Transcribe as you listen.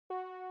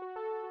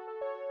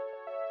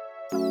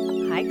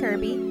Hi,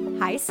 Kirby.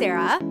 Hi,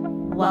 Sarah.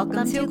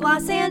 Welcome to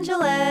Los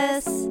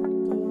Angeles.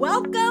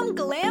 Welcome,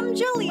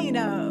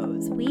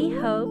 Glamgelinos. We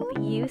hope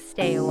you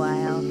stay a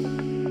while.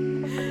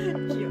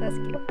 That's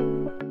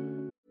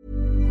cute.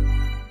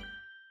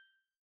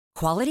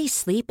 Quality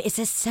sleep is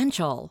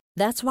essential.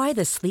 That's why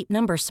the Sleep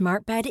Number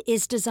Smart Bed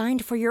is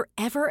designed for your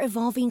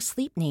ever-evolving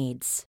sleep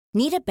needs.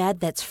 Need a bed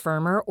that's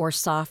firmer or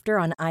softer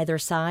on either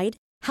side?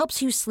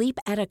 Helps you sleep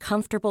at a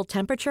comfortable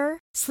temperature?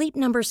 Sleep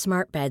Number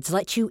Smart Beds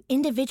let you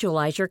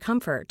individualize your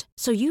comfort,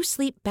 so you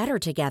sleep better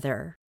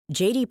together.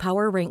 J.D.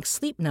 Power ranks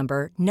Sleep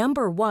Number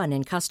number 1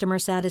 in customer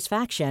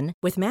satisfaction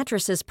with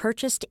mattresses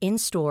purchased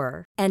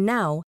in-store. And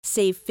now,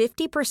 save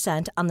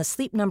 50% on the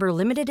Sleep Number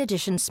Limited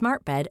Edition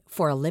Smart Bed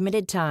for a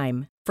limited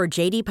time. For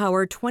J.D.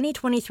 Power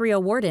 2023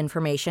 award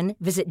information,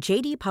 visit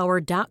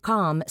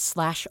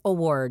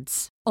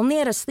jdpower.com/awards. Only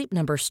at a Sleep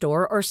Number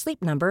store or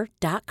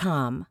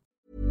sleepnumber.com.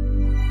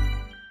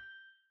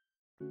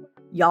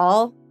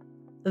 Y'all,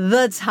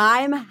 the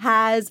time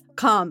has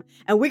come,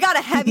 and we got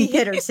a heavy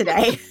hitter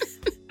today.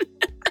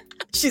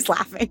 She's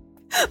laughing,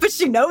 but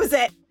she knows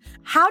it.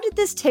 How did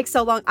this take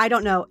so long? I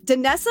don't know.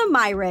 Danessa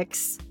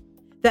Myricks,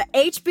 the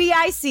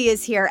HBIC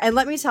is here, and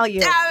let me tell you,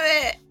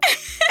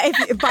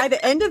 if by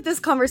the end of this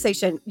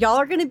conversation, y'all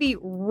are going to be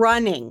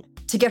running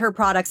to get her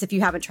products if you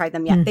haven't tried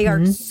them yet. Mm-hmm. They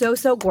are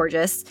so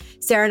gorgeous.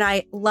 Sarah and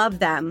I love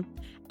them.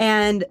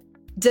 And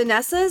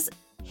Danessa's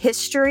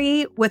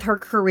history with her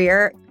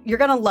career, you're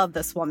going to love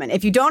this woman.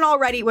 If you don't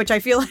already, which I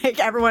feel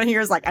like everyone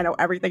here is like, I know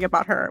everything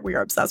about her. We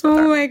are obsessed with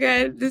her. Oh my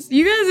God.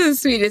 You guys are the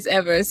sweetest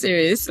ever.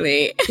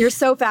 Seriously. You're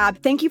so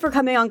fab. Thank you for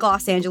coming on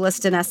Los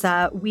Angeles,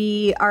 Danessa.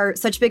 We are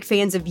such big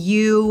fans of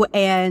you,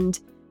 and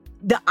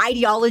the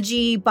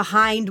ideology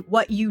behind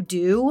what you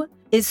do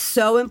is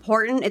so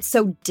important. It's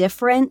so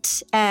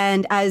different.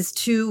 And as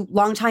two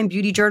longtime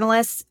beauty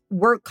journalists,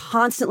 we're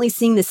constantly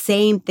seeing the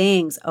same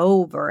things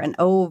over and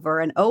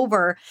over and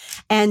over.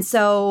 And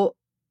so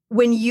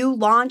when you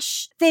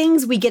launch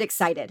things, we get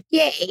excited.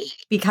 Yay.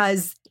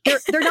 Because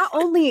they're not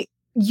only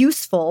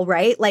useful,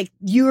 right? Like,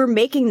 you're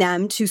making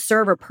them to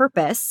serve a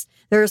purpose.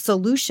 They're a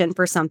solution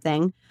for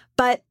something,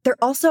 but they're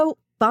also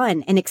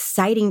fun and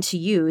exciting to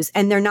use.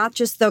 And they're not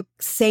just the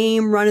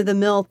same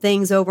run-of-the-mill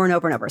things over and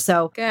over and over.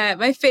 So, God,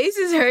 my face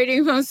is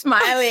hurting from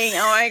smiling.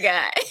 Oh my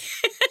God.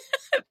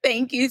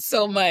 Thank you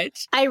so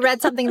much. I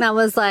read something that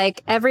was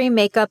like, every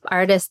makeup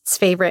artist's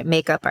favorite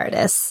makeup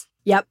artist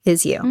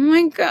is you. Oh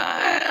my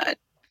God.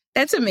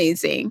 That's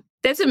amazing.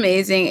 That's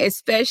amazing,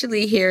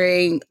 especially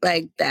hearing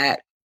like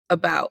that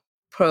about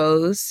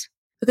pros.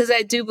 Because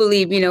I do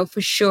believe,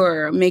 for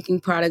sure,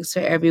 making products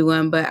for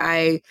everyone, but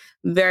I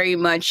very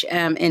much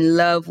am in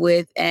love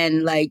with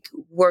and like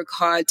work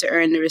hard to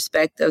earn the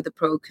respect of the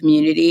pro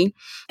community.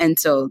 And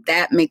so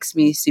that makes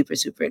me super,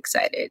 super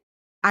excited.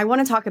 I want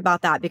to talk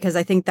about that because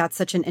I think that's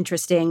such an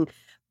interesting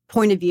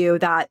point of view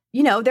that,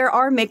 there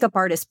are makeup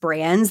artist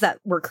brands that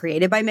were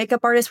created by makeup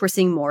artists. We're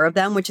seeing more of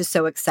them, which is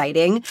so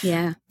exciting.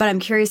 Yeah. But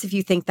I'm curious if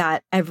you think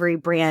that every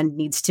brand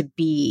needs to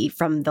be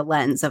from the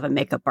lens of a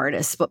makeup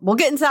artist. But we'll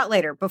get into that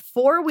later.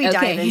 Before we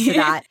dive into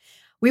that,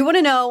 we want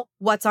to know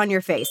what's on your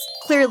face.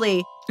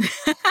 Clearly,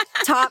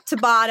 top to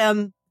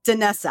bottom,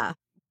 Danessa.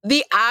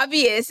 The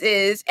obvious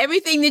is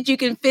everything that you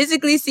can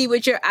physically see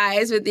with your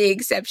eyes, with the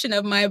exception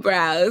of my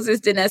brows, is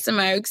Danessa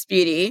Myricks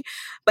Beauty.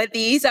 But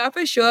these are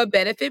for sure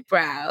Benefit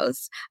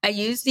brows. I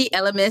use the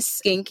Elemis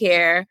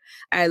skincare.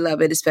 I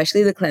love it,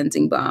 especially the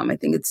cleansing balm. I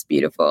think it's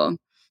beautiful.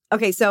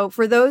 Okay, so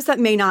for those that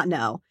may not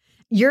know,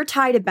 you're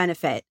tied to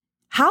Benefit.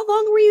 How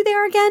long were you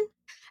there again?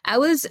 I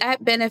was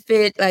at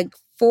Benefit like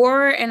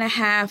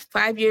 4.5,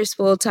 5 years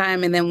full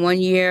time, and then 1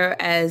 year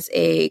as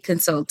a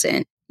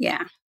consultant.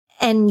 Yeah.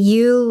 And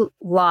you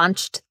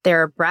launched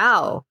their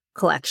brow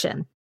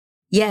collection.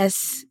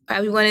 Yes,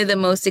 probably one of the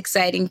most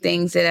exciting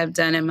things that I've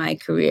done in my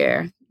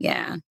career.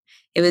 Yeah,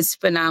 it was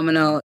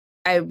phenomenal.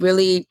 I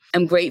really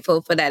am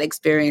grateful for that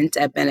experience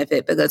at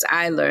Benefit because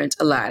I learned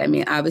a lot. I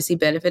mean, obviously,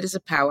 Benefit is a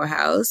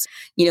powerhouse.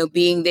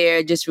 Being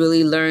there just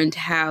really learned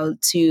how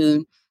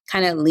to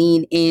kind of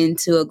lean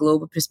into a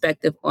global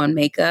perspective on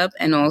makeup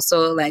and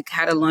also like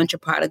how to launch a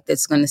product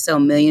that's going to sell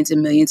millions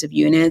and millions of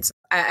units.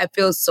 I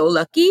feel so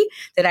lucky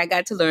that I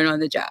got to learn on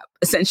the job,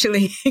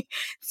 essentially.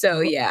 So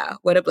yeah,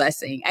 what a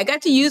blessing. I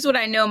got to use what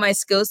I know, my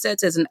skill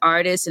sets as an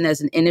artist and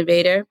as an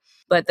innovator,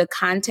 but the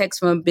context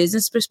from a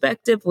business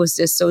perspective was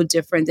just so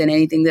different than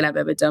anything that I've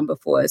ever done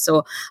before.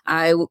 So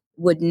I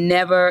would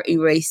never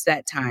erase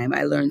that time.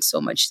 I learned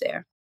so much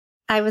there.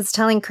 I was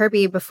telling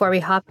Kirby before we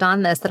hopped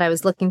on this that I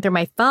was looking through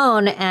my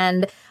phone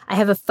and I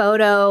have a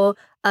photo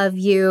of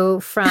you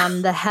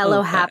from the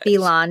Hello Happy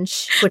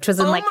launch, which was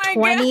in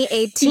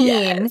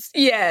 2018.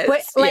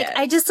 Yes.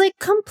 I just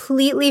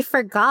completely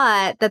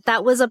forgot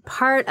that was a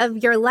part of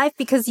your life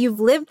because you've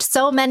lived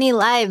so many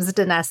lives,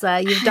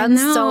 Danessa. You've done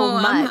so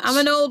much. I'm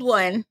an old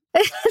one.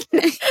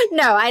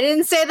 No, I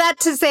didn't say that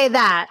to say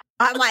that.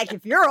 I'm like,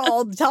 if you're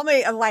old, tell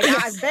me. I'm like,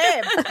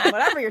 babe,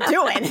 whatever you're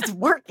doing, it's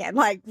working.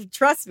 Like,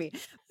 trust me.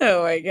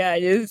 Oh my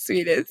God, you're the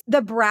sweetest.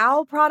 The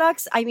brow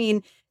products, I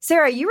mean,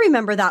 Sarah, you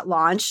remember that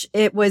launch.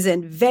 It was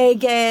in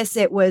Vegas.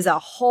 It was a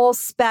whole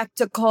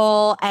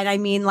spectacle. And I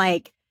mean,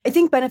 like, I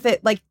think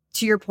Benefit, like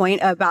to your point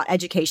about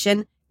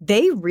education,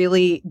 they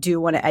really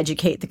do want to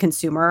educate the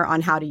consumer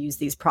on how to use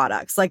these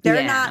products. Like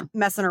they're not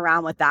messing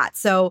around with that.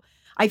 So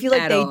I feel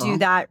like they do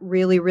that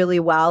really, really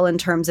well in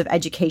terms of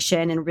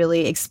education and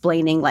really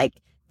explaining like,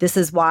 this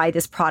is why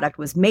this product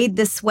was made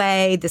this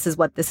way. This is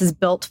what this is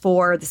built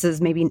for. This is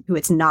maybe who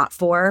it's not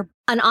for.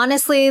 And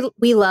honestly,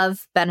 we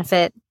love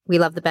Benefit. We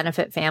love the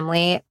Benefit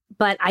family.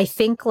 But I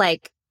think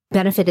like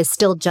Benefit is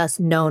still just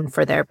known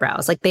for their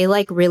brows. Like they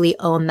like really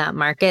own that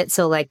market.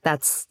 So like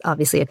that's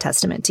obviously a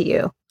testament to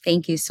you.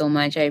 Thank you so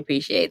much. I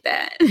appreciate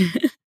that.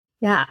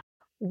 Yeah.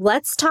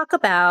 Let's talk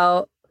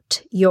about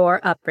your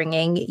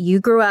upbringing. You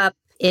grew up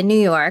in New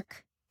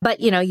York,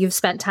 but you know, you've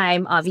spent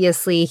time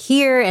obviously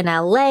here in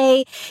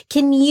LA.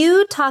 Can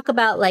you talk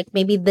about like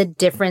maybe the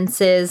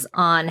differences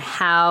on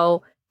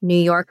how New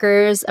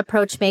Yorkers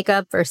approach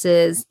makeup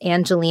versus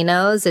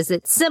Angelinos? Is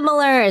it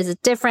similar? Is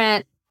it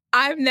different?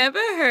 I've never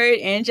heard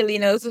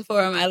Angelinos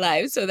before in my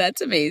life, so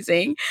that's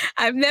amazing.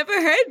 I've never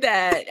heard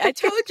that. I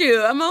told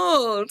you, I'm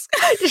old.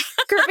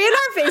 Kirby and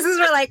our faces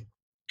were like,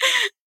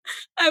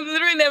 I've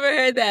literally never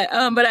heard that.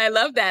 But I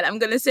love that. I'm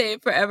going to say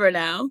it forever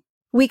now.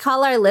 We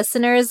call our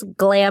listeners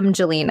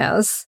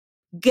Glamgelinos.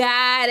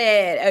 Got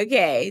it.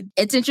 Okay.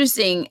 It's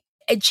interesting.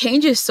 It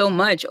changes so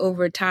much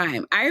over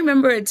time. I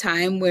remember a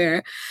time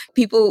where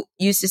people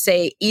used to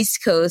say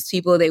East Coast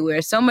people, they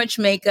wear so much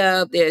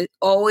makeup. They're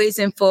always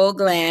in full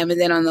glam. And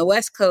then on the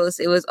West Coast,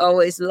 it was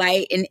always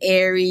light and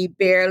airy,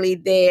 barely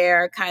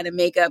there kind of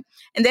makeup.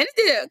 And then it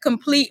did a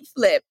complete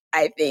flip,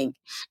 I think.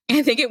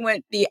 I think it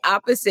went the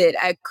opposite.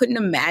 I couldn't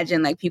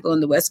imagine like people on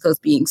the West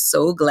Coast being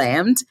so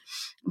glammed.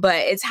 But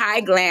it's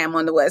high glam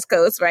on the West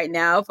Coast right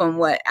now from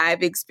what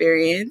I've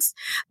experienced.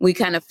 We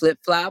kind of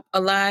flip-flop a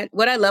lot.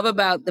 What I love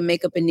about the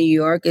makeup in New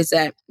York is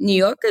that New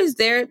Yorkers,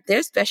 they're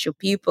special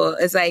people.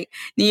 It's like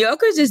New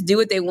Yorkers just do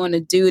what they want to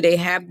do. They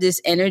have this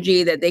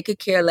energy that they could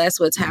care less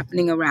what's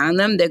happening around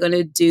them. They're going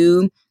to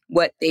do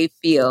what they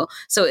feel.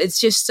 So it's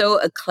just so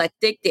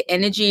eclectic. The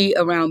energy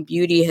around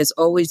beauty has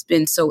always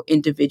been so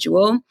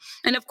individual.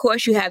 And of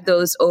course, you have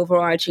those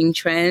overarching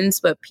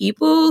trends, but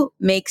people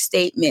make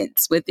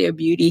statements with their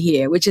beauty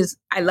here, which is,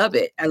 I love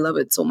it. I love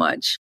it so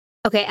much.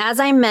 Okay, as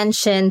I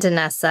mentioned,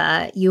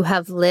 Danessa, you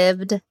have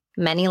lived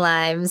many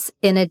lives.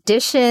 In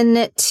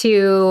addition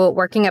to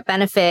working at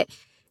Benefit,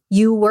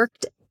 you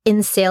worked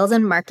in sales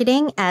and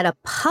marketing at a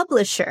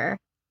publisher,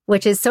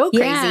 which is so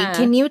crazy. Yeah.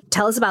 Can you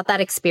tell us about that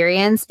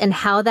experience and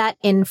how that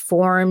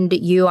informed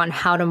you on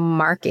how to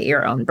market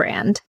your own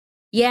brand?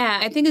 Yeah,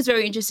 I think it's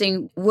very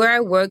interesting. Where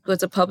I worked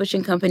was a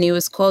publishing company. It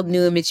was called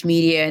New Image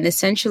Media. And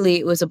essentially,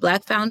 it was a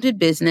Black founded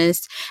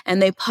business. And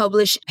they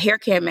published hair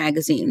care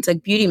magazines,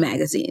 like beauty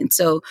magazines.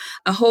 So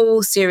a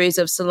whole series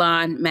of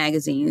salon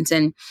magazines.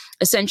 And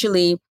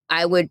essentially,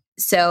 I would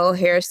sell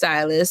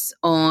hairstylists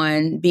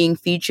on being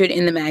featured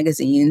in the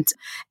magazines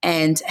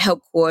and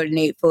help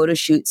coordinate photo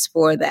shoots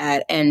for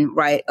that and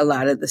write a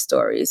lot of the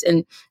stories.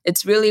 And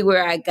it's really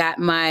where I got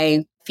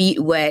my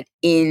feet wet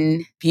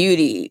in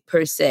beauty,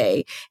 per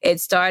se. It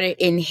started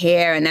in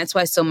hair, and that's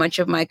why so much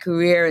of my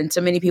career and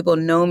so many people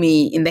know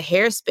me in the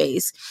hair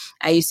space.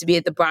 I used to be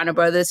at the Bronner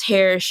Brothers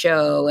hair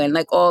show and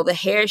like all the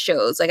hair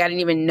shows. Like I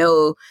didn't even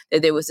know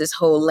that there was this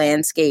whole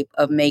landscape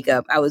of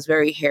makeup. I was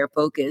very hair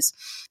focused.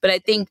 But I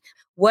think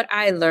what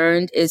I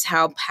learned is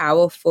how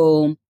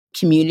powerful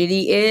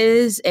community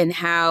is and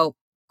how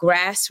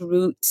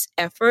grassroots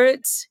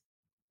efforts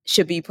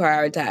should be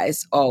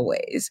prioritized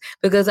always,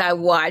 because I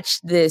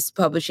watched this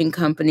publishing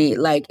company,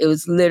 like it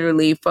was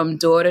literally from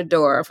door to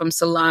door, from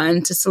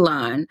salon to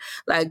salon,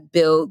 like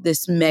build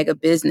this mega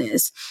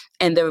business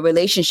and the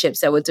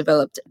relationships that were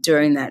developed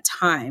during that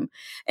time.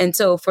 And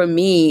so for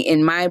me,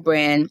 in my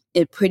brand,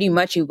 it pretty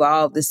much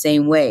evolved the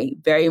same way,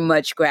 very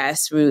much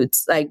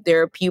grassroots. Like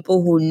there are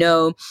people who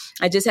know.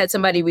 I just had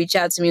somebody reach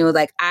out to me and was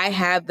like, I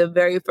have the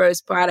very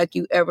first product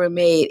you ever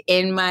made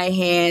in my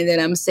hand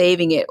and I'm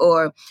saving it,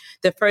 or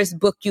the first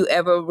book you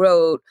ever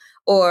wrote,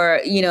 or,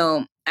 you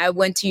know, I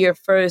went to your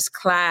first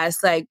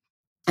class. Like,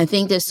 I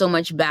think there's so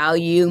much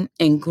value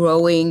in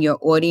growing your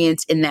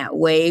audience in that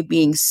way,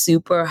 being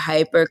super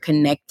hyper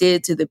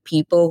connected to the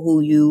people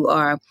who you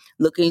are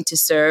looking to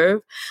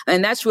serve.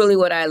 And that's really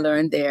what I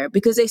learned there,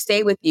 because they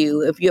stay with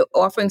you. If you're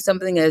offering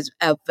something as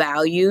of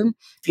value,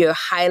 if you're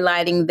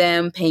highlighting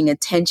them, paying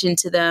attention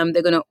to them,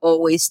 they're going to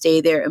always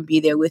stay there and be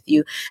there with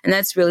you. And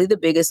that's really the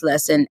biggest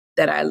lesson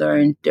that I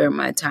learned during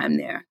my time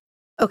there.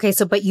 Okay,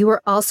 so but you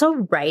were also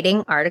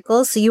writing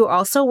articles. So you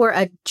also were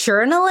a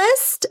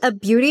journalist, a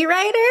beauty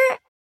writer?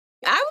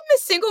 I'm a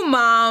single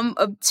mom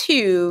of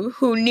two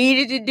who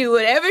needed to do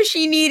whatever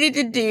she needed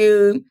to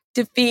do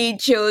to feed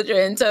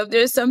children. So if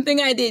there's something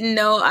I didn't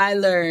know, I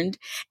learned.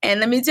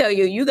 And let me tell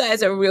you, you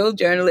guys are real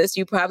journalists.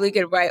 You probably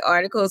could write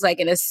articles like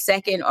in a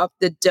second off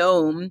the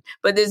dome.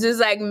 But this is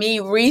like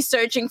me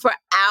researching for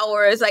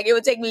hours. Like it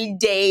would take me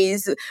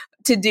days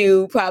to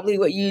do probably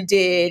what you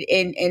did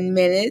in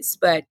minutes.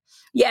 But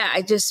yeah,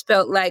 I just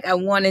felt like I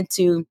wanted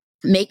to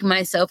make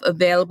myself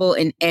available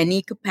in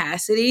any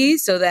capacity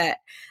so that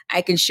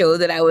I can show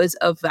that I was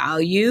of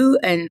value.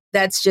 And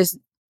that's just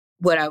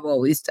what I've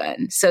always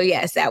done. So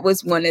yes, that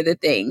was one of the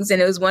things.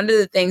 And it was one of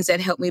the things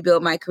that helped me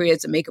build my career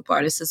as a makeup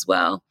artist as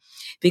well,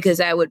 because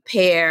I would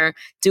pair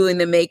doing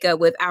the makeup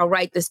with I'll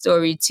write the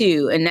story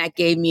too. And that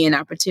gave me an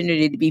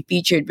opportunity to be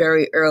featured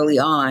very early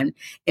on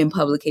in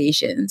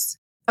publications.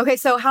 Okay,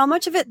 so how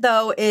much of it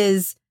though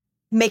is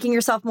making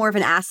yourself more of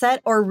an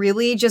asset or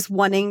really just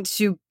wanting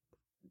to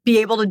be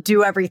able to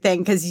do everything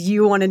because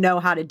you want to know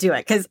how to do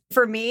it? Because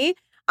for me,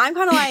 I'm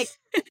kind of like,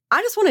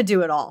 I just want to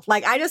do it all.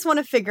 Like, I just want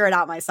to figure it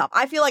out myself.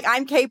 I feel like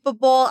I'm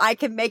capable. I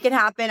can make it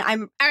happen.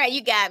 All right,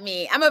 you got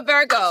me. I'm a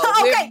Virgo.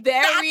 Okay,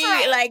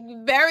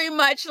 We're very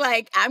much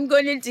like, I'm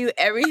going to do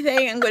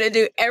everything. I'm going to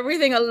do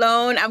everything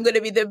alone. I'm going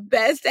to be the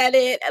best at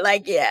it.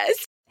 Like,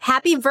 yes.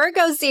 Happy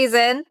Virgo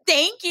season.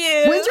 Thank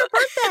you. When's your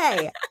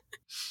birthday?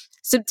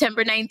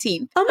 September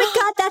 19th. Oh my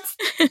God, that's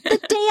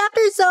the day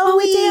after Zoe. Oh,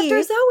 the day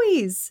after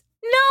Zoe's.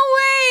 No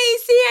way.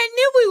 See, I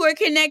knew we were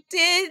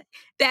connected.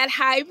 That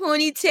high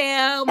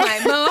ponytail, my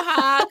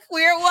mohawk,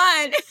 we're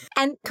one.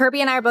 And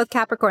Kirby and I are both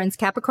Capricorns.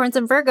 Capricorns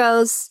and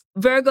Virgos.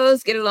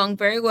 Virgos get along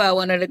very well.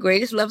 One of the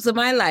greatest loves of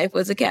my life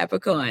was a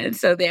Capricorn.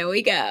 So there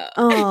we go.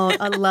 Oh,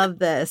 I love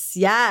this.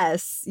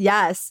 Yes,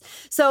 yes.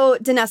 So,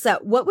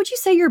 Danessa, what would you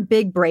say your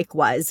big break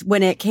was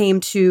when it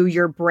came to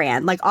your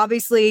brand? Like,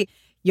 obviously,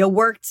 you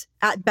worked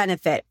at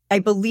Benefit. I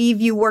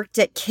believe you worked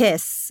at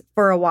Kiss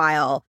for a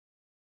while.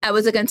 I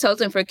was a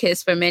consultant for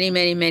Kiss for many,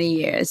 many, many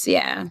years.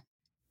 Yeah.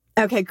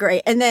 Okay,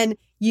 great. And then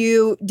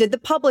you did the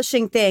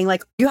publishing thing.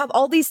 Like, you have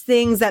all these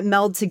things that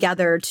meld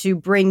together to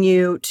bring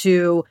you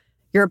to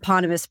your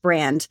eponymous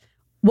brand.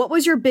 What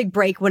was your big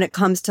break when it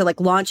comes to like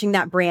launching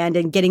that brand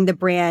and getting the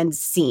brand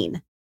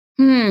seen?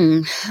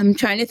 I'm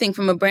trying to think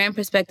from a brand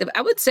perspective.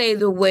 I would say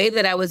the way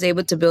that I was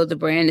able to build the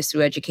brand is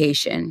through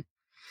education.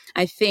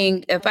 I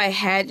think if I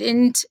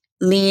hadn't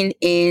leaned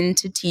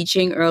into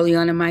teaching early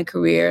on in my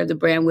career, the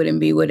brand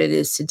wouldn't be what it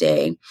is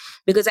today,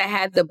 because I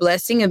had the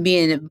blessing of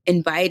being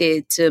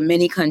invited to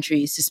many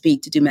countries to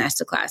speak, to do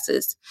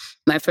masterclasses.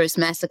 My first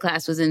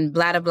masterclass was in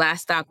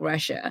Vladivostok,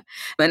 Russia.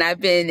 And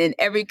I've been in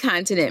every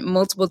continent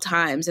multiple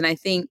times. And I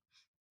think,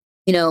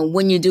 you know,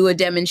 when you do a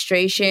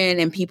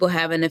demonstration and people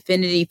have an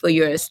affinity for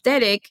your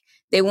aesthetic,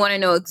 they want to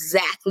know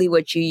exactly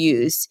what you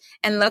used.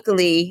 And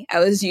luckily, I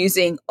was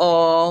using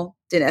all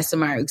Danessa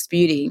Myricks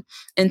Beauty.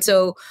 And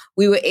so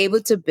we were able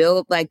to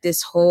build like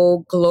this whole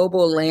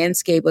global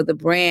landscape of the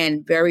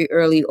brand very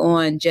early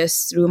on,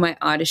 just through my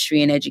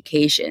artistry and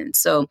education.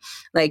 So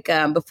like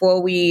before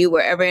we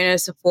were ever in a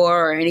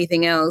Sephora or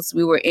anything else,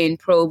 we were in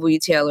pro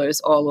retailers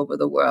all over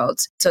the world.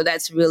 So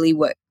that's really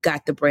what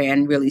got the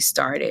brand really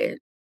started.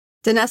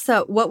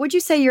 Danessa, what would you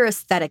say your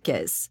aesthetic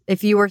is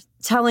if you were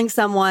telling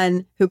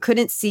someone who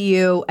couldn't see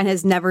you and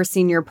has never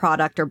seen your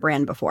product or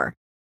brand before?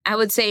 I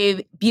would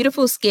say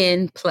beautiful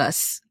skin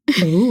plus.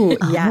 Ooh,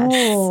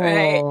 yes.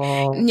 Right.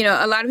 You know,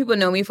 a lot of people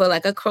know me for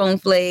like a chrome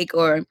flake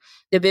or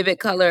the vivid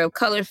color of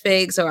color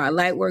figs or our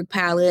light work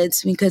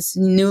palettes, because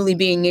newly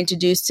being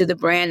introduced to the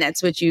brand,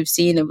 that's what you've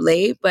seen of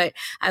late. But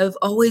I've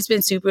always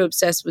been super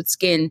obsessed with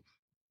skin.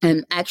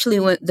 And actually,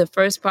 when the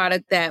first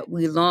product that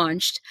we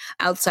launched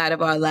outside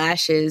of our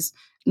lashes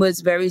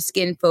was very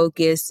skin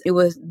focused. It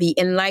was the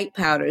Enlight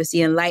powders, the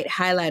Enlight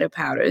highlighter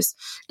powders.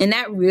 And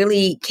that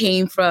really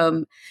came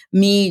from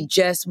me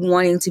just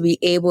wanting to be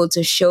able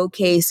to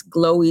showcase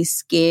glowy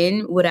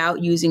skin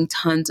without using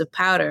tons of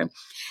powder.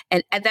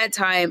 And at that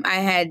time,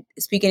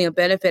 speaking of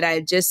Benefit, I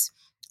had just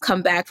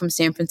come back from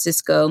San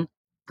Francisco,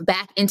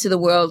 back into the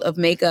world of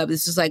makeup.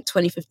 This was like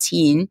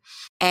 2015.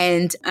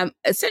 And I'm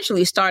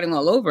essentially starting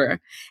all over.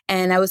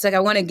 And I was like, I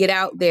want to get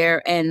out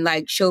there and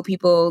like show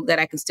people that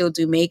I can still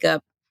do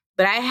makeup.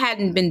 But I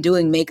hadn't been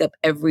doing makeup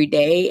every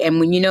day. And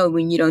when you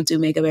don't do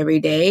makeup every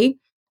day,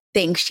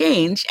 things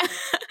change.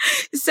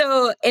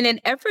 So in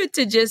an effort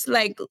to just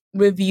like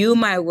review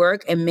my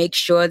work and make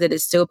sure that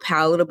it's still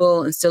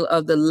palatable and still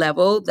of the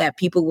level that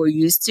people were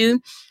used to,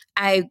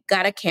 I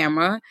got a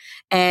camera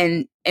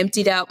and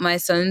emptied out my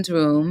son's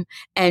room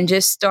and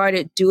just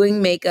started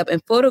doing makeup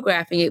and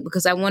photographing it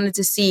because I wanted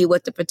to see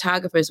what the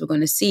photographers were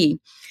going to see.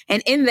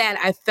 And in that,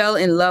 I fell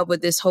in love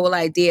with this whole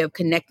idea of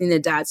connecting the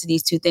dots of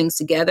these two things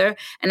together.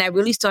 And I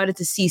really started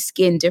to see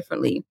skin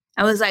differently.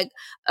 I was like,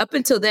 up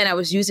until then, I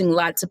was using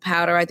lots of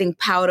powder. I think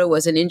powder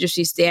was an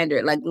industry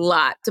standard, like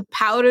lots of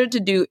powder to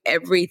do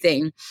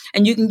everything.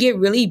 And you can get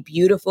really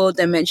beautiful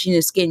dimension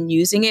of skin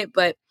using it,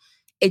 but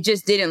it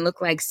just didn't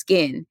look like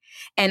skin.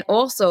 And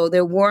also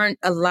there weren't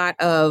a lot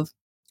of,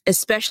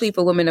 especially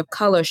for women of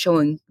color,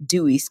 showing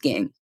dewy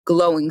skin,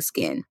 glowing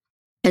skin.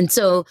 And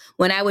so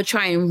when I would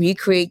try and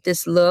recreate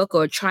this look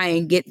or try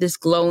and get this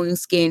glowing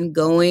skin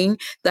going,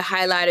 the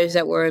highlighters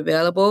that were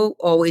available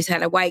always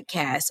had a white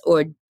cast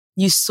or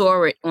you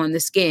saw it on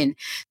the skin.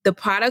 The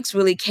products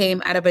really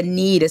came out of a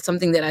need of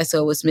something that I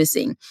saw was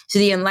missing. So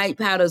the Enlight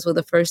powders were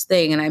the first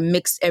thing. And I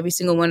mixed every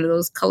single one of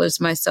those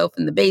colors myself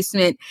in the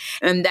basement.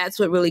 And that's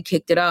what really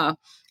kicked it off.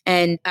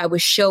 And I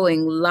was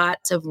showing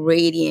lots of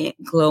radiant,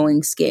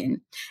 glowing skin.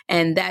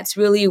 And that's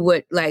really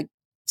what like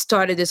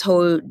started this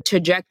whole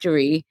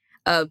trajectory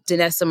of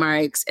Danessa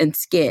Myricks and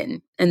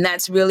skin. And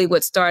that's really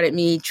what started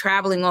me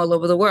traveling all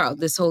over the world,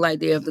 this whole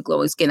idea of the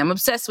glowing skin. I'm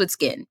obsessed with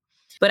skin,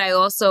 but I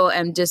also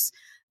am just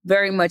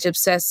very much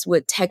obsessed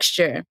with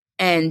texture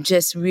and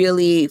just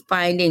really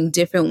finding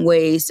different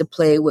ways to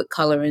play with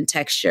color and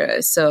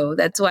texture. So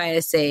that's why I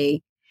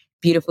say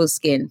beautiful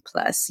skin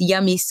plus,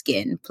 yummy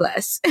skin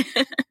plus.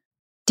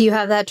 Do you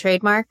have that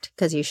trademarked?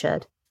 Because you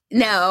should.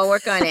 No, I'll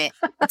work on it.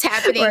 It's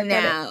happening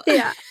now.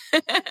 Yeah.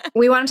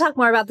 We want to talk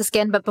more about the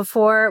skin, but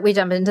before we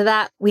jump into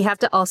that, we have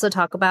to also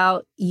talk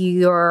about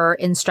your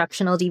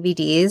instructional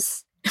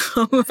DVDs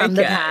from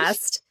the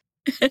past.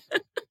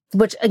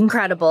 Which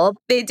incredible.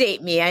 They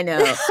date me, I know.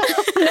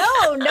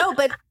 No,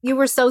 but you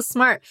were so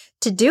smart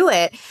to do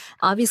it.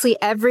 Obviously,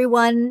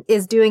 everyone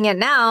is doing it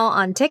now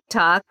on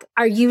TikTok.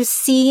 Are you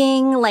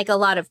seeing like a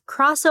lot of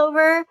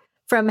crossover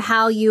from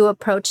how you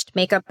approached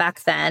makeup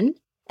back then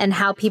and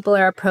how people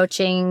are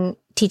approaching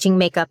teaching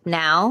makeup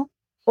now?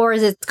 Or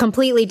is it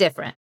completely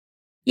different?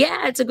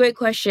 Yeah, it's a great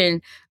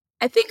question.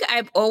 I think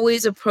I've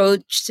always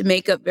approached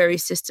makeup very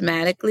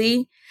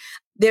systematically.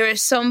 There are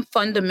some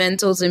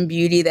fundamentals in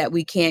beauty that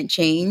we can't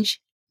change,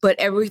 but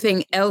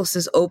everything else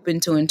is open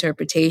to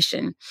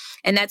interpretation.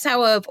 And that's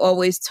how I've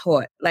always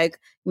taught. Like,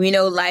 we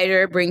know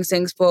lighter brings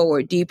things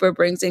forward, deeper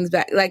brings things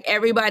back. Like,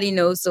 everybody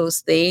knows those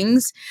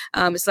things.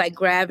 It's like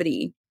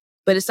gravity.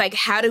 But it's like,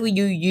 how do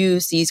you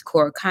use these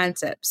core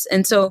concepts?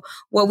 And so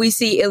what we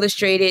see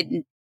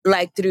illustrated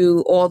like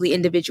through all the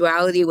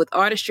individuality with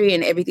artistry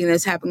and everything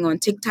that's happening on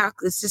TikTok,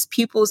 it's just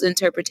people's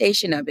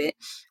interpretation of it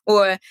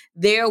or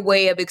their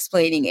way of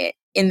explaining it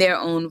in their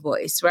own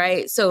voice,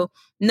 right? So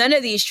none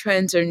of these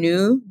trends are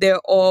new.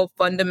 They're all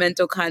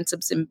fundamental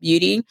concepts in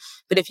beauty.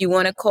 But if you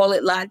want to call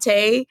it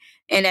latte,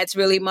 and that's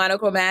really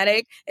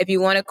monochromatic, if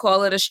you want to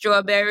call it a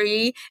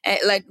strawberry,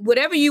 like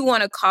whatever you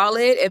want to call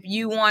it, if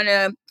you want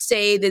to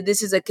say that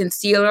this is a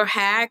concealer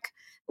hack,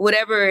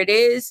 whatever it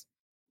is,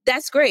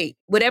 that's great.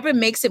 Whatever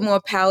makes it more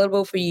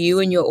palatable for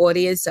you and your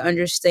audience to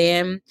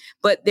understand,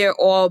 but they're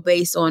all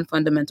based on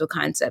fundamental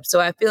concepts.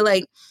 So I feel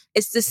like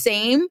it's the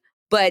same,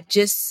 but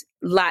just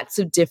lots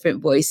of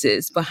different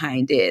voices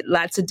behind it,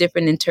 lots of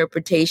different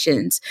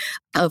interpretations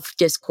of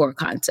just core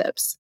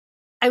concepts.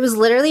 I was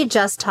literally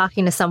just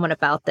talking to someone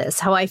about this,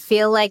 how I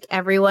feel like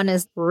everyone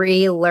is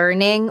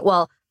relearning.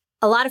 Well,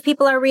 a lot of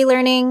people are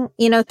relearning,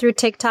 through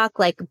TikTok,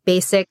 like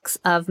basics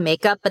of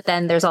makeup, but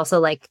then there's also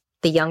like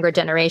the younger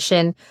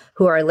generation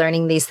who are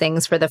learning these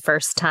things for the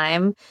first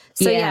time.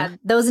 So yeah,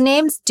 those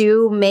names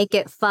do make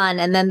it fun.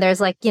 And then there's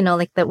like,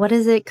 what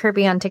is it,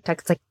 Kirby on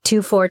TikTok? It's like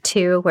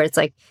 242, where it's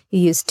like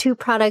you use 2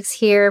 products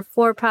here,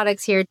 4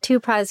 products here,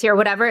 2 products here,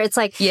 whatever. It's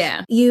like,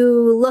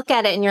 you look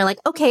at it and you're like,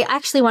 okay, I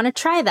actually want to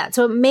try that.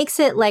 So it makes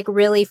it like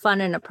really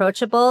fun and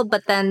approachable.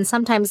 But then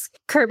sometimes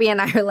Kirby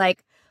and I are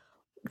like,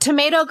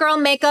 tomato girl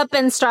makeup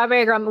and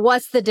strawberry girl,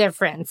 what's the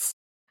difference?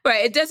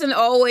 Right. It doesn't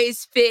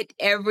always fit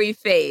every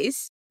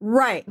face.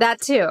 Right.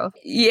 That too.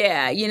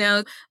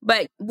 Yeah,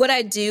 but what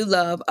I do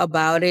love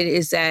about it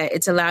is that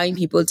it's allowing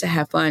people to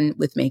have fun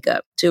with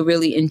makeup, to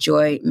really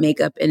enjoy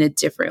makeup in a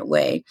different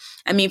way.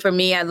 I mean, for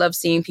me, I love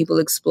seeing people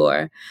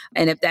explore.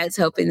 And if that's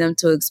helping them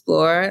to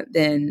explore,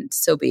 then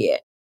so be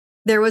it.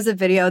 There was a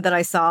video that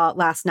I saw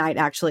last night,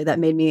 actually, that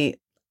made me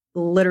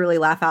literally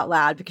laugh out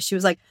loud because she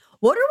was like,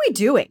 what are we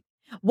doing?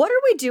 What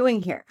are we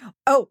doing here?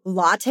 Oh,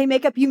 latte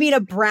makeup? You mean a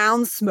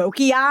brown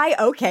smoky eye?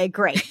 Okay,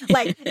 great.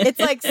 Like,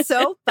 it's like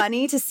so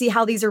funny to see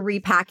how these are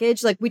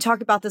repackaged. Like, we talk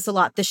about this a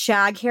lot. The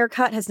shag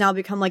haircut has now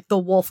become like the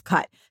wolf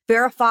cut.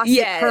 Farrah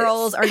Fawcett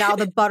curls are now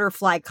the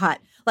butterfly cut.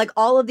 Like,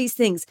 all of these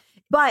things.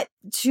 But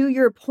to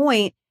your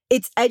point,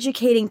 it's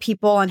educating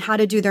people on how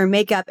to do their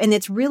makeup. And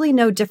it's really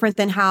no different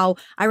than how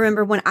I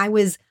remember when I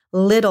was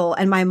little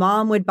and my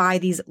mom would buy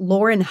these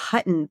Lauren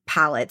Hutton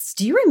palettes.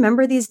 Do you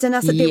remember these,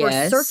 Danessa? They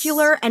were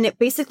circular and it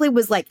basically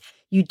was like,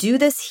 you do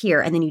this here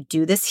and then you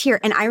do this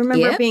here. And I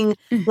remember being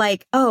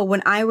like, oh,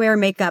 when I wear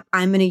makeup,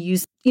 I'm going to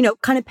use,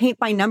 kind of paint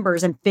by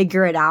numbers and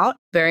figure it out.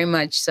 Very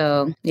much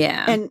so.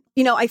 Yeah. And,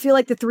 I feel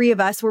like the three of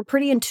us, we're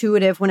pretty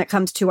intuitive when it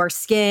comes to our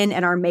skin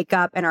and our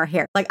makeup and our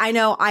hair. Like, I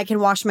know I can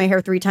wash my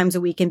hair 3 times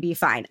a week and be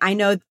fine. I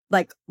know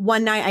like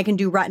one night I can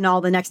do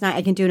retinol, the next night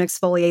I can do an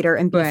exfoliator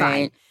and be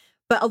fine.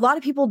 But a lot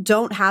of people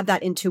don't have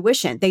that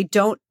intuition. They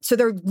don't. So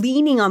they're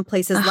leaning on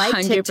places like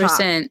 100%.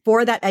 TikTok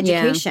for that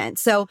education. Yeah.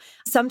 So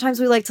sometimes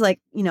we like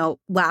to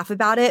laugh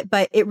about it,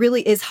 but it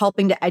really is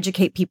helping to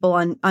educate people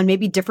on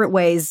maybe different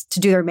ways to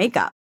do their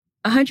makeup.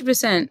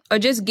 100%. Or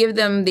just give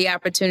them the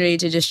opportunity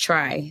to just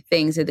try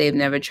things that they've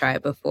never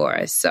tried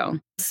before. So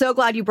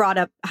glad you brought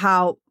up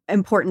how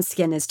important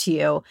skin is to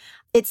you.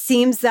 It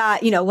seems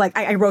that, like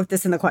I wrote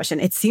this in the question,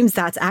 it seems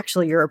that's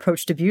actually your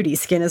approach to beauty.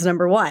 Skin is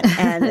number 1.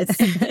 And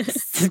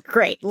it's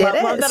great.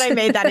 Love that I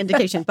made that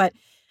indication. But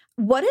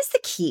what is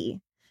the key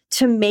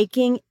to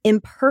making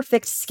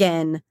imperfect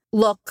skin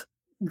look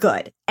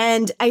good?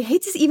 And I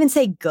hate to even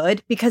say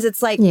good because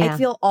it's like, I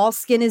feel all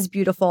skin is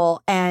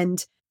beautiful.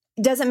 And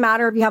it doesn't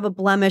matter if you have a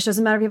blemish,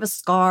 doesn't matter if you have a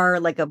scar,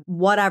 like a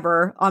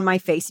whatever on my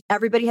face.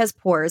 Everybody has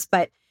pores,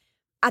 but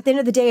at the end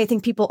of the day, I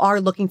think people are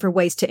looking for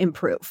ways to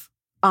improve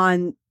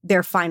on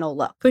their final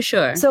look. For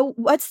sure. So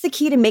what's the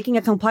key to making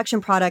a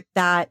complexion product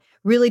that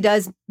really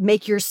does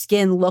make your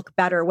skin look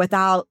better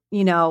without,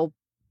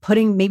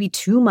 putting maybe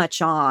too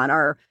much on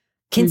or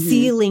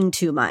concealing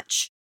too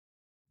much?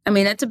 I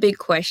mean, that's a big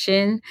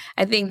question.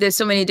 I think there's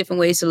so many different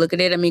ways to look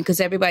at it. I mean, because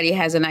everybody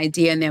has an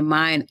idea in their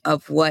mind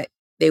of what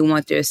they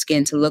want their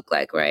skin to look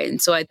like, right?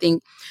 And so I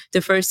think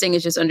the first thing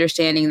is just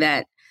understanding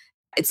that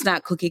it's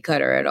not cookie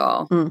cutter at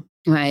all.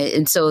 Right.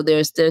 And so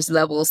there's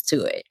levels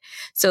to it.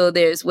 So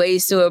there's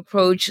ways to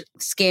approach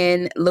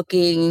skin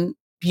looking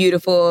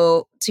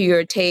beautiful to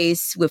your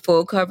taste with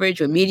full coverage,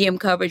 with medium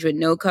coverage, with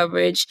no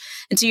coverage.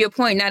 And to your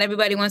point, not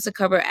everybody wants to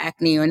cover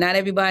acne, or not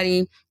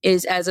everybody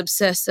is as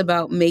obsessed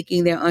about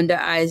making their under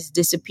eyes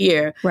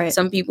disappear. Right.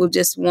 Some people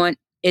just want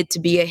it to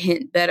be a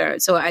hint better.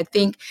 So I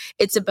think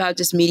it's about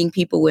just meeting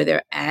people where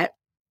they're at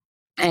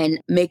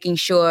and making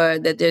sure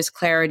that there's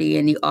clarity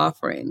in the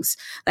offerings.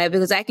 Like,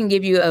 because I can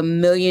give you a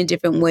million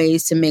different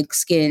ways to make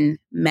skin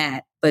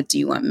matte, but do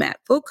you want matte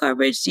full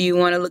coverage? Do you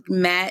want to look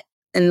matte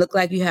and look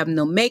like you have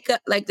no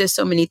makeup? Like, there's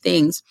so many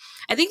things.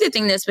 I think the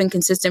thing that's been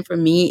consistent for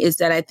me is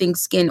that I think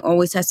skin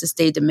always has to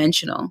stay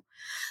dimensional.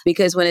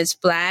 Because when it's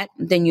flat,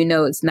 then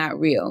it's not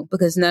real,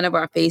 because none of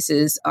our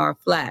faces are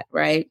flat,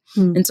 right?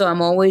 And so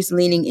I'm always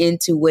leaning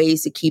into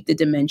ways to keep the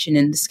dimension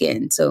in the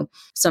skin. So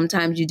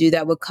sometimes you do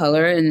that with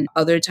color, and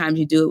other times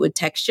you do it with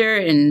texture,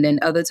 and then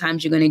other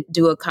times you're going to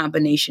do a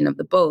combination of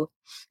the both.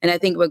 And I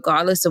think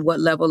regardless of what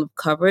level of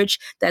coverage,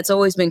 that's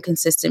always been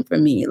consistent for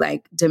me,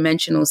 like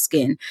dimensional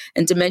skin.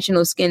 And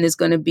dimensional skin is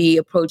going to be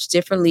approached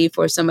differently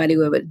for somebody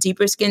with a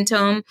deeper skin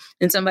tone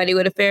and somebody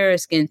with a fairer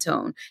skin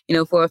tone.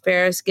 For a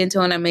fairer skin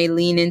tone, I may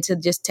lean into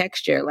just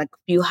texture, like a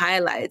few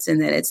highlights,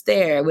 and then it's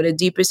there. With a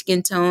deeper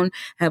skin tone,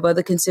 I have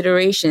other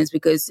considerations,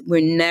 because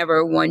we're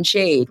never one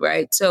shade,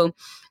 right? So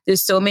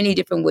there's so many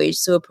different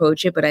ways to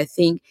approach it, but I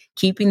think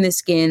keeping the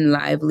skin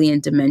lively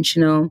and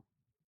dimensional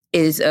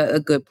is a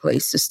good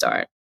place to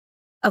start.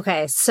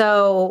 Okay,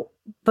 so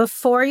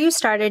before you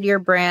started your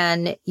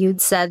brand, you'd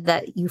said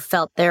that you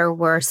felt there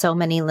were so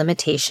many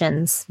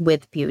limitations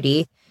with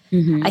beauty.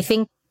 I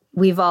think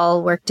we've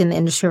all worked in the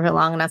industry for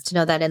long enough to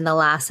know that in the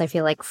last, I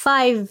feel like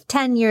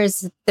 5-10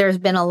 years, there's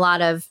been a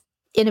lot of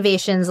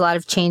innovations, a lot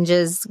of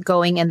changes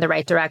going in the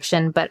right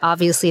direction, but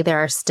obviously there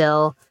are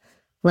still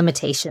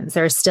limitations.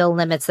 There are still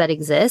limits that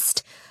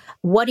exist.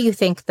 What do you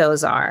think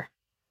those are?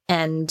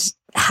 And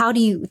how do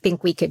you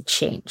think we could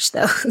change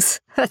those?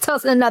 That's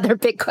also another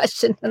big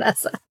question,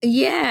 Danessa.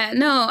 Yeah,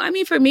 no, I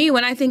mean, for me,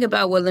 when I think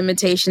about what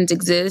limitations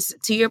exist,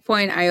 to your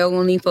point, I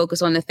only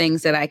focus on the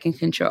things that I can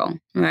control,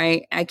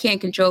 right? I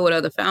can't control what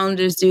other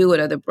founders do,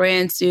 what other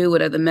brands do,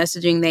 what other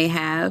messaging they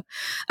have.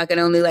 I can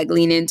only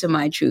lean into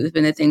my truth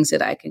and the things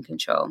that I can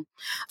control.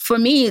 For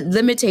me,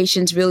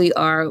 limitations really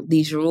are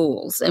these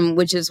rules, and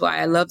which is why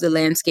I love the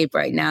landscape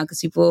right now, because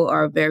people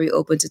are very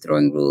open to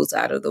throwing rules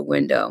out of the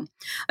window.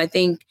 I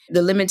think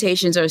the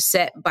limitations are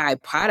set by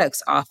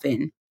products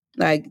often.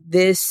 Like,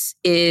 this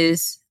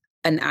is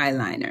an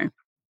eyeliner.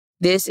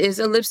 This is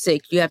a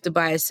lipstick. You have to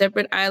buy a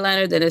separate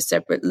eyeliner, then a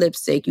separate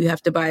lipstick. You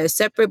have to buy a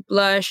separate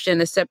blush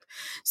and a separate.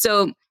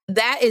 So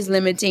that is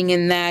limiting,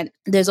 in that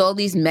there's all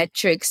these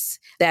metrics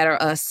that are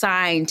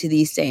assigned to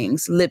these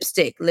things: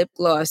 lipstick, lip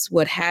gloss,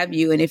 what have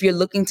you. And if you're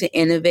looking to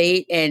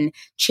innovate and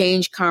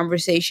change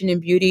conversation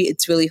in beauty,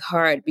 it's really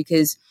hard,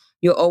 because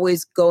you're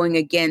always going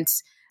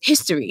against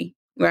history,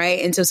 right?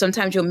 And so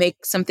sometimes you'll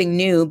make something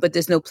new, but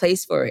there's no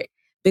place for it,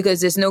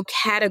 because there's no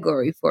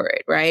category for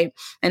it, right?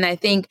 And I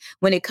think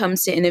when it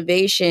comes to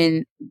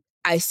innovation,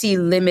 I see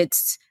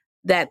limits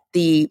that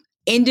the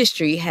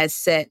industry has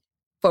set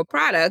for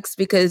products,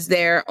 because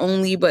there are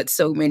only but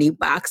so many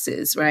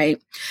boxes, right?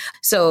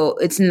 So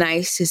it's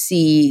nice to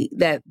see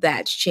that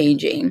that's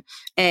changing,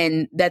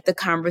 and that the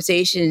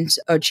conversations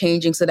are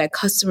changing, so that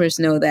customers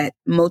know that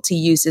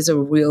multi-use is a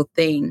real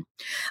thing.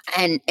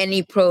 And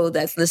any pro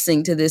that's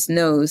listening to this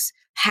knows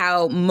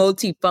how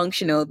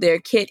multifunctional their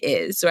kit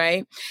is,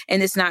 right?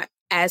 And it's not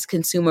as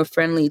consumer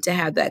friendly to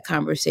have that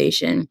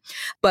conversation.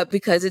 But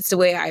because it's the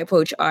way I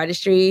approach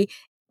artistry,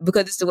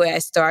 because it's the way I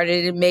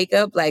started in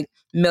makeup, like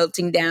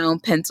melting down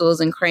pencils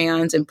and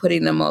crayons and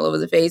putting them all over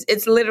the face,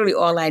 it's literally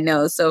all I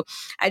know. So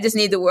I just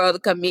need the world to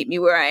come meet me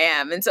where I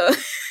am. And so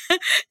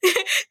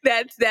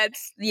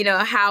that's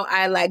how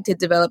I like to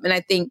develop. And I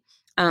think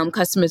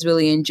customers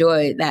really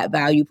enjoy that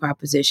value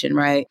proposition,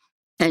 right?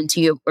 And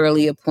to your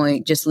earlier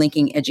point, just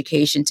linking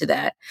education to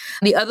that.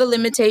 The other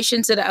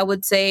limitations that I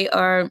would say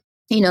are,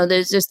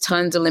 there's just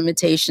tons of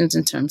limitations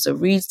in terms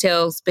of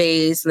retail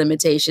space,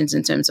 limitations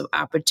in terms of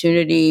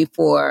opportunity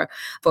for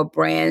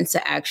brands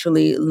to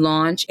actually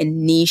launch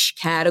in niche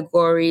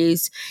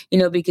categories,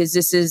 because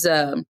this is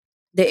the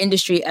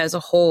industry as a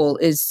whole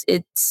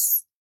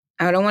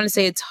I don't want to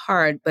say it's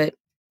hard, but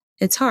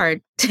it's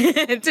hard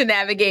to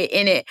navigate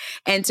in it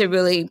and to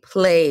really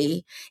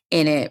play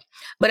in it.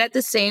 But at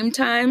the same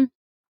time,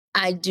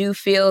 I do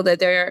feel that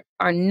there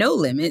are no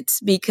limits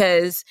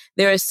because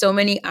there are so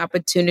many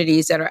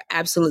opportunities that are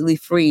absolutely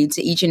free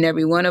to each and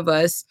every one of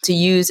us to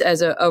use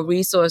as a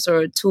resource or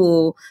a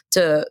tool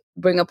to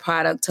bring a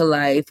product to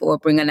life or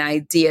bring an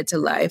idea to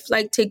life,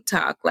 like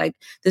TikTok, like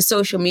the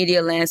social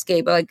media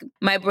landscape. Like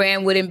my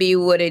brand wouldn't be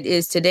what it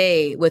is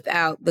today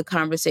without the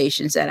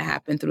conversations that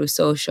happen through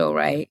social,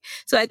 right?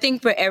 So I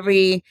think for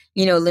every,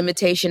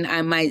 limitation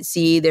I might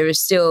see, there is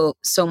still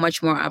so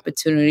much more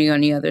opportunity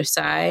on the other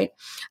side.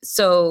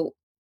 So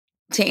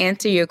to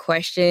answer your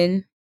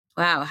question,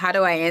 wow, how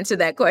do I answer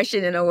that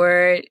question in a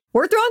word?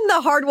 We're throwing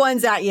the hard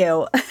ones at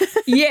you.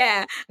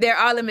 Yeah, there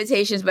are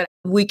limitations, but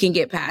we can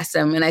get past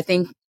them. And I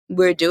think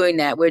we're doing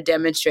that. We're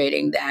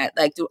demonstrating that,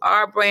 like through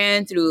our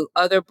brand, through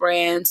other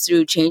brands,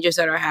 through changes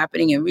that are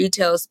happening in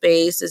retail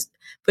spaces.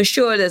 For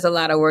sure, there's a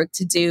lot of work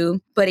to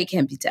do, but it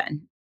can be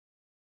done.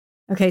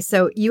 Okay,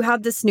 so you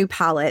have this new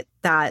palette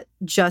that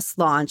just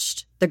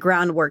launched, the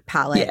Groundwork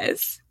palette.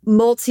 Yes.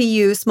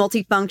 Multi-use,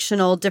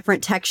 multifunctional,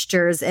 different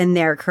textures in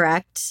there,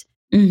 correct?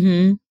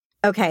 Mm-hmm.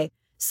 Okay,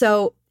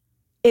 so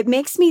it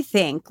makes me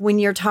think when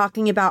you're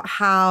talking about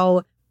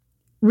how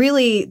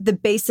really the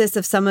basis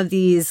of some of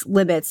these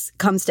limits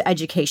comes to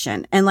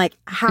education and like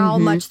how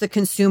much the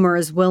consumer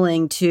is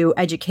willing to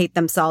educate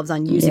themselves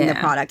on using the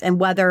product and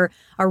whether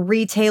a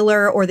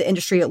retailer or the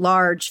industry at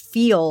large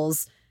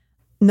feels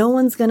no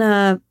one's going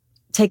to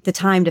take the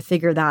time to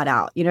figure that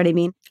out. You know what I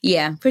mean?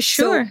 Yeah, for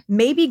sure. So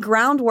maybe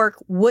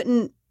Groundwork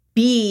wouldn't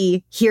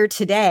be here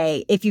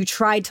today if you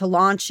tried to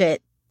launch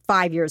it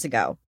 5 years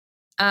ago.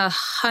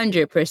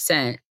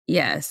 100%.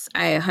 Yes,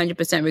 I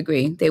 100%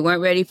 agree. They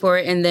weren't ready for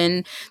it. And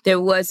then there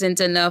wasn't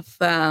enough.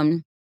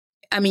 You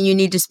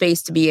need the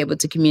space to be able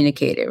to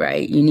communicate it,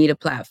 right? You need a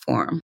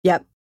platform.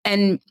 Yep.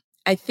 And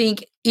I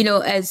think,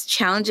 as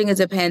challenging as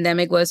a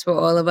pandemic was for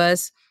all of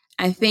us,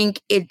 I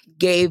think it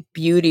gave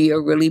beauty a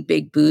really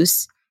big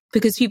boost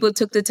because people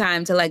took the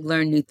time to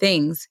learn new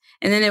things.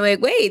 And then they're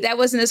like, wait, that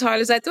wasn't as hard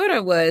as I thought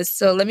it was.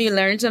 So let me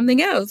learn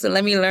something else and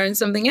let me learn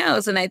something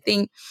else. And I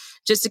think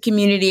just the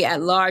community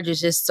at large is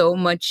just so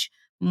much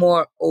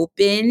more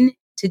open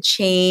to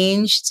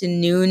change, to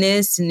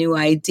newness, to new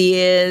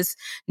ideas,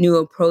 new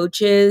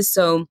approaches.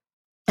 So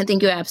I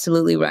think you're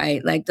absolutely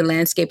right. The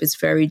landscape is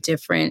very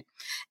different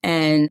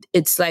and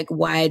it's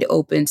wide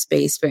open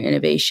space for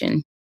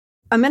innovation.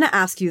 I'm going to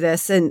ask you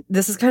this, and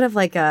this is kind of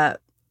like a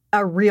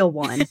real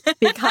one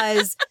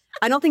because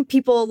I don't think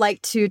people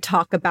like to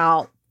talk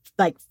about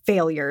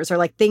failures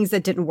or things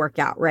that didn't work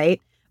out,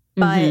 right?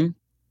 But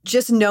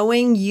just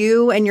knowing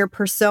you and your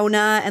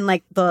persona and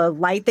the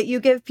light that you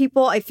give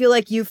people, I feel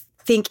like you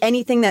think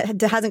anything that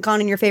hasn't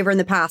gone in your favor in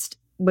the past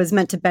was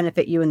meant to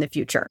benefit you in the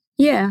future.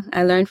 Yeah,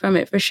 I learned from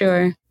it for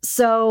sure.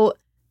 So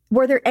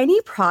were there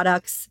any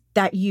products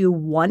that you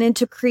wanted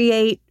to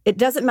create? It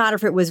doesn't matter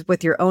if it was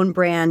with your own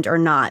brand or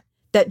not,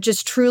 that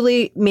just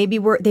truly maybe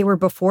they were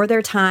before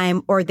their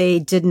time or they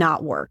did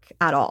not work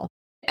at all?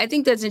 I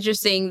think that's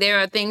interesting. There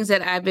are things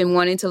that I've been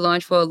wanting to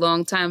launch for a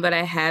long time, but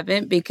I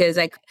haven't because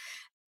I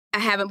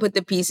haven't put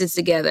the pieces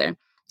together.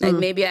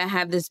 Maybe I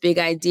have this big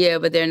idea,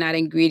 but there are not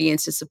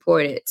ingredients to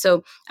support it.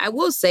 So I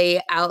will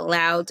say out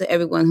loud to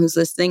everyone who's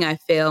listening, I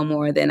fail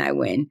more than I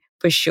win,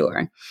 for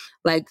sure.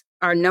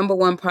 Our number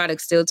one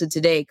product still to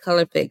today,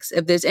 ColorFix.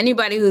 If there's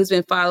anybody who's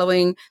been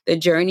following the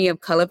journey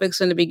of ColorFix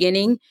from the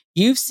beginning,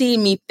 you've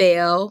seen me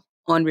fail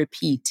on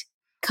repeat.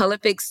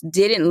 ColorFix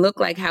didn't look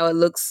like how it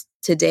looks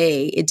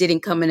today. It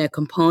didn't come in a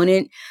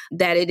component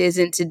that it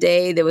isn't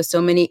today. There were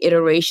so many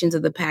iterations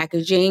of the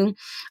packaging,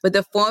 but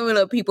the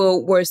formula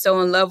people were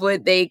so in love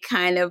with, they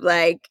kind of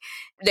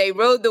they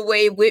rode the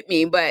wave with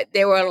me, but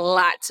there were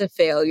lots of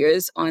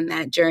failures on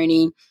that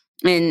journey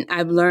and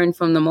I've learned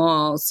from them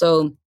all.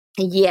 So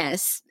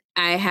yes,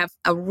 I have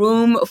a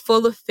room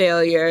full of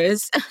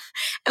failures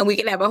and we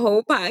can have a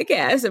whole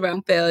podcast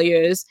around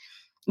failures,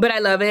 but I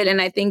love it.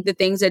 And I think the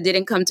things that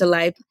didn't come to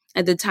life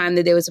at the time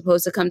that they were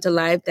supposed to come to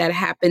life, that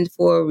happened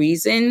for a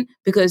reason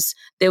because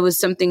there was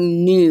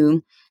something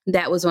new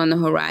that was on the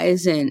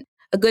horizon.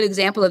 A good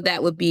example of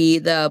that would be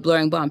the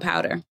Blurring Bond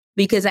powder,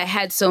 because I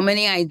had so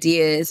many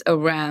ideas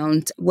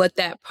around what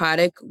that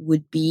product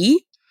would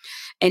be.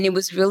 And it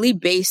was really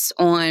based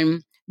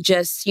on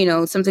just,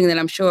 something that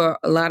I'm sure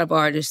a lot of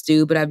artists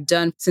do, but I've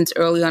done since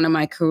early on in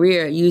my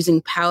career,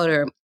 using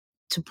powder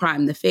to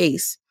prime the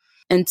face.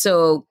 And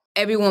so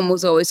everyone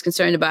was always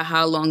concerned about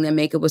how long their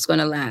makeup was going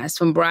to last,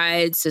 from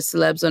brides to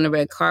celebs on the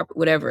red carpet,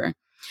 whatever.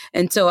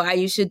 And so I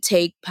used to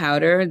take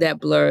powder that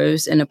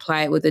blurs and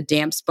apply it with a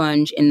damp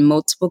sponge in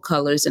multiple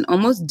colors and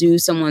almost do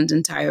someone's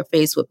entire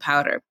face with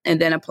powder and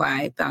then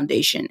apply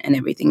foundation and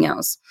everything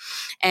else.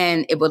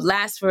 And it would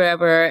last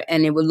forever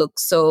and it would look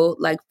so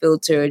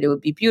filtered. It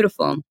would be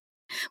beautiful.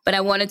 But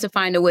I wanted to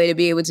find a way to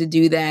be able to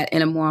do that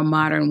in a more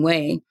modern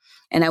way.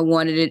 And I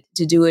wanted it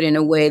to do it in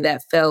a way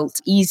that felt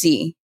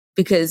easy.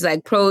 Because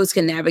pros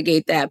can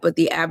navigate that, but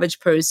the average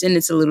person,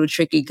 it's a little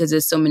tricky because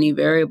there's so many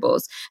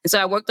variables. And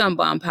so I worked on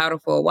Bond powder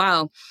for a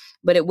while,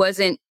 but it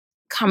wasn't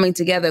coming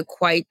together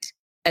quite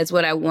as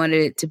what I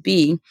wanted it to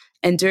be.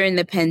 And during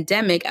the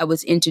pandemic, I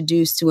was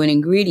introduced to an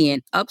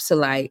ingredient,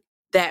 Upsolite,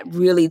 that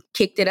really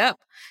kicked it up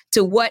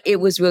to what it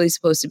was really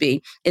supposed to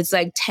be. It's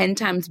like 10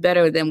 times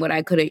better than what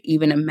I could have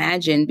even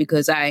imagined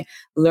because I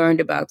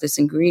learned about this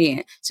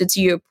ingredient. So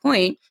to your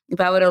point, if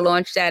I would have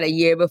launched that a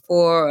year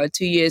before or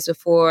 2 years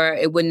before,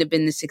 it wouldn't have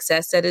been the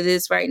success that it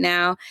is right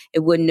now. It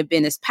wouldn't have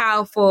been as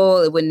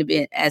powerful. It wouldn't have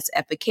been as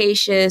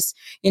efficacious.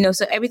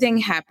 So everything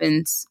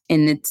happens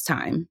in its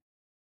time.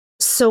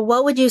 So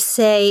what would you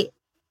say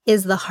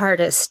is the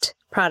hardest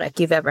product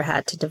you've ever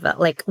had to develop?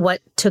 Like,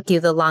 what took you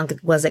the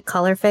longest? Was it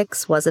Color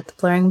Fix? Was it the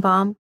blurring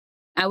balm?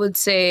 I would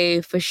say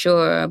for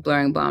sure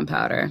blurring balm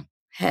powder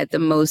had the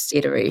most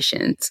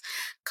iterations.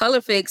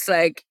 Color Fix,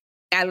 like,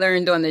 I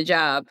learned on the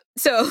job.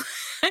 So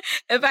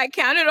if I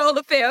counted all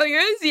the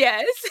failures,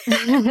 yes.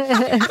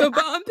 For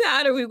balm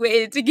powder, we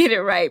waited to get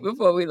it right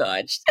before we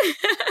launched.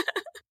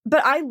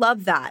 But I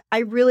love that. I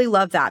really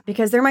love that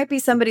because there might be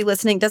somebody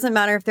listening. Doesn't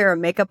matter if they're a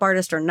makeup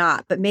artist or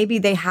not, but maybe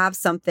they have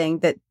something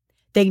that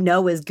they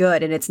know is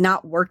good and it's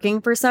not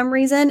working for some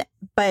reason,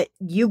 but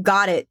you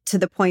got it to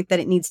the point that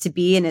it needs to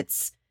be and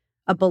it's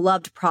a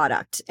beloved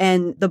product.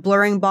 And the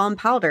blurring balm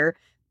powder,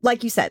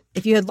 like you said,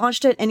 if you had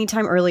launched it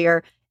anytime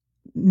earlier,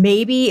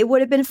 maybe it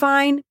would have been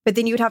fine, but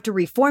then you would have to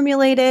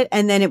reformulate it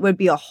and then it would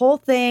be a whole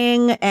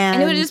thing.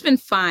 And it would have just been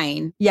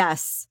fine.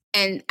 Yes.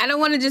 And I don't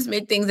want to just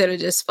make things that are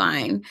just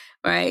fine,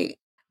 right?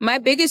 My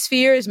biggest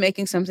fear is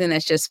making something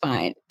that's just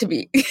fine to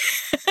be.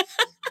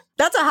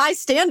 That's a high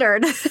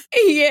standard.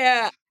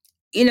 Yeah.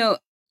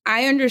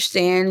 I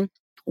understand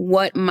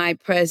what my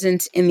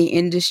presence in the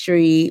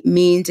industry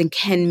means and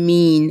can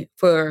mean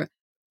for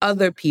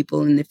other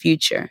people in the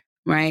future,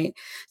 right?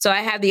 So I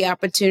have the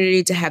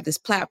opportunity to have this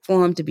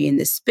platform, to be in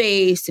this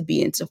space, to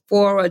be in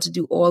Sephora, to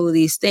do all of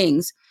these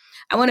things.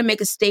 I want to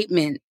make a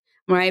statement,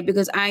 right?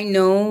 Because I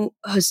know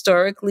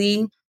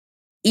historically,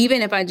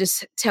 even if I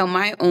just tell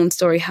my own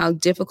story, how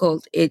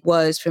difficult it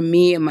was for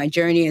me and my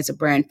journey as a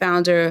brand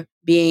founder,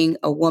 being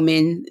a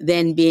woman,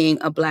 then being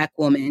a Black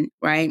woman,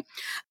 right?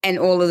 And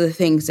all of the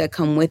things that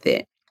come with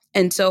it.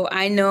 And so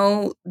I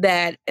know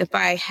that if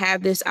I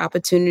have this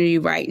opportunity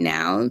right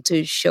now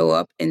to show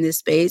up in this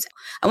space,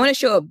 I want to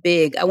show up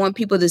big. I want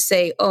people to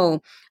say,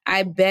 oh,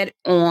 I bet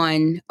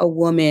on a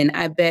woman.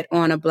 I bet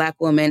on a Black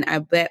woman. I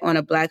bet on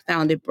a Black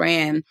founded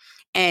brand.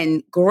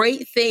 And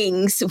great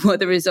things were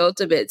the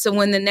result of it. So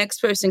when the next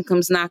person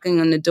comes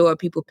knocking on the door,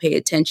 people pay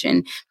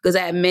attention because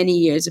I have many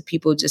years of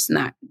people just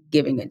not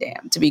giving a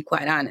damn, to be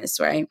quite honest,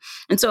 right?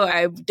 And so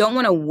I don't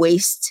want to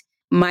waste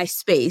my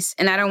space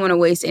and I don't want to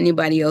waste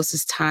anybody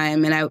else's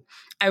time. And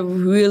I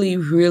really,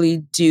 really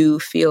do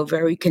feel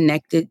very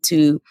connected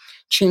to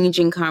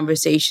changing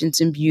conversations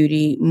in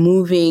beauty,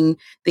 moving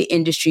the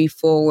industry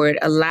forward,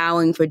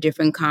 allowing for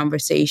different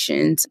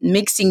conversations,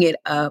 mixing it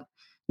up,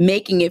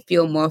 making it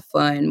feel more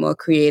fun, more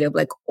creative,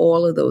 like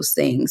all of those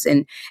things.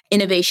 And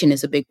innovation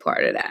is a big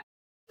part of that.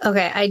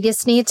 Okay, I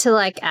just need to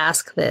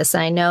ask this.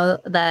 I know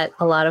that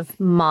a lot of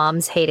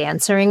moms hate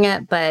answering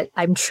it, but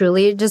I'm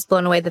truly just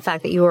blown away the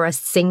fact that you were a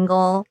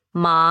single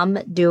mom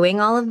doing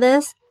all of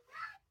this.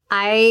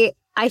 I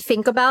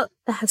think about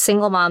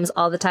single moms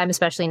all the time,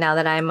 especially now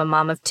that I'm a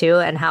mom of two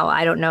and how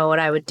I don't know what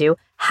I would do.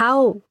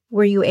 How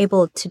were you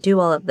able to do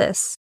all of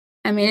this?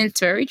 I mean, it's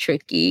very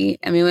tricky.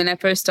 I mean, when I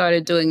first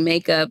started doing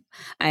makeup,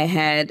 I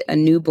had a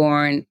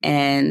newborn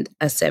and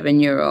a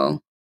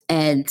 7-year-old,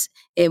 and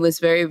it was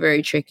very,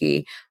 very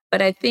tricky.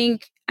 But I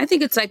think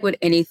it's like with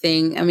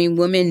anything. I mean,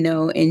 women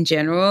know in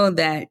general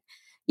that,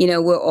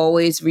 we're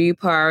always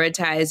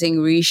reprioritizing,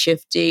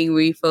 reshifting,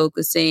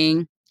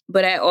 refocusing.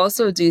 But I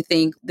also do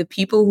think the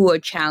people who are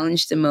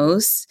challenged the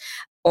most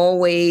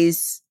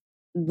always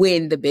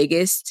win the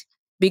biggest,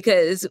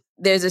 because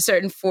there's a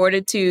certain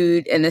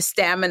fortitude and a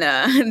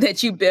stamina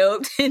that you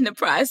build in the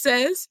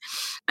process.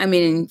 I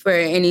mean, for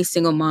any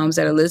single moms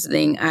that are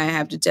listening, I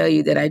have to tell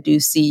you that I do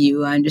see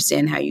you. I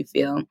understand how you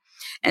feel.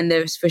 And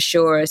there's for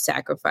sure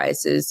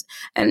sacrifices.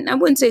 And I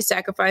wouldn't say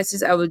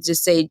sacrifices. I would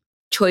just say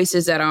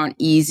choices that aren't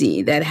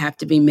easy, that have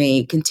to be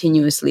made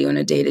continuously on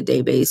a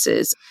day-to-day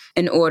basis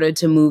in order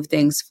to move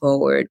things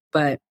forward.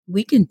 But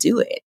we can do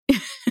it.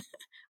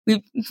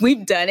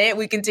 We've done it.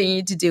 We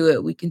continue to do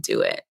it. We can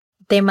do it.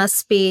 They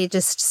must be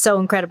just so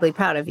incredibly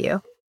proud of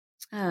you.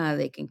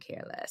 They can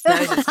care less. No,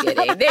 I'm just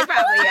kidding. They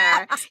probably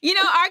are.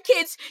 Our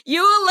kids,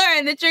 you will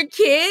learn that your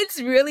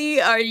kids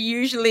really are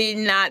usually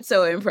not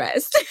so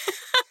impressed.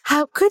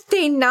 How could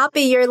they not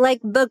be? You're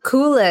like the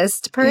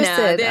coolest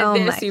person. No,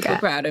 they're super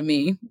proud of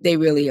me. They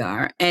really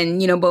are. And,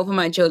 both of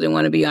my children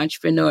want to be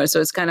entrepreneurs. So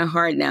it's kind of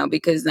hard now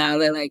because now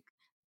they're like,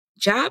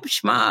 job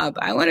schmob.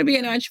 I want to be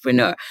an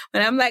entrepreneur.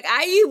 But I'm like,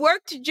 I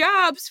worked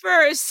jobs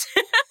first.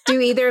 Do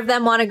either of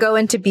them want to go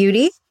into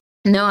beauty?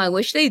 No, I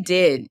wish they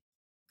did.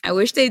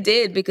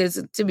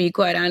 Because to be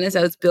quite honest,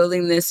 I was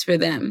building this for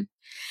them.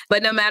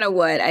 But no matter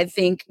what, I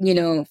think,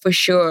 for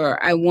sure,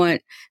 I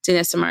want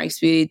Danessa Myricks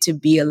Beauty to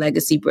be a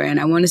legacy brand.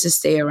 I want us to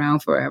stay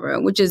around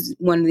forever, which is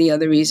one of the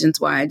other reasons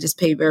why I just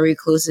pay very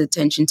close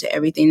attention to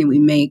everything that we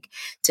make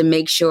to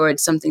make sure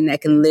it's something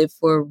that can live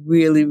for a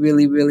really,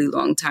 really, really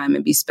long time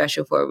and be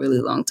special for a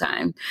really long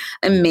time.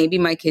 And maybe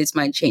my kids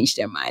might change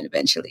their mind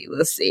eventually.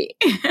 We'll see.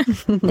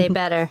 They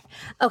better.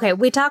 Okay,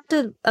 we talked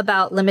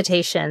about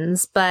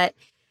limitations, but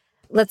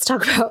let's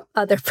talk about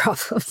other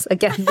problems.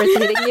 Again,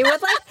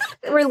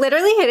 we're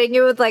literally hitting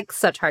you with like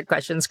such hard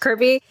questions.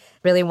 Kirby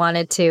really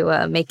wanted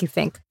to make you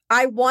think.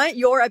 I want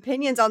your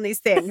opinions on these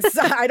things.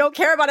 I don't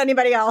care about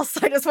anybody else.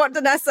 I just want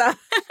Danessa.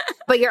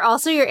 But your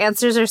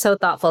answers are so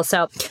thoughtful.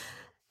 So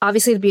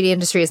obviously the beauty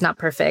industry is not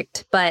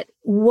perfect, but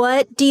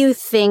what do you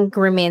think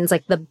remains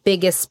like the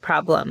biggest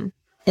problem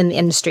in the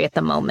industry at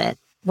the moment?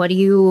 What do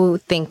you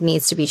think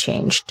needs to be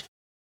changed?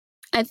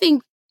 I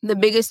think the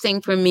biggest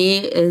thing for me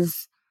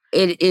is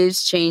it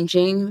is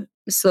changing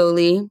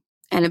slowly,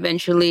 and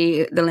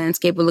eventually the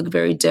landscape will look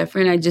very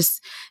different. I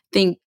just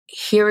think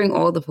hearing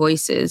all the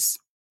voices,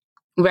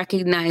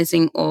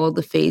 recognizing all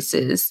the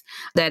faces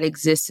that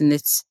exist in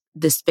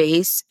the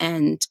space.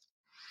 And,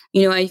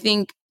 I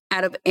think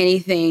out of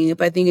anything,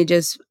 if I think it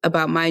just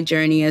about my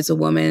journey as a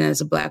woman,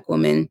 as a Black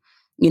woman,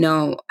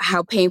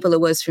 how painful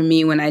it was for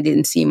me when I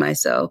didn't see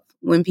myself,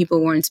 when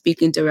people weren't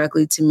speaking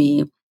directly to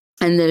me.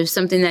 And there's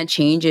something that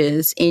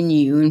changes in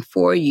you and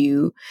for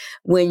you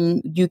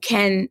when you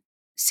can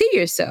see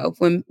yourself,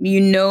 when you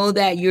know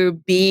that you're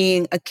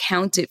being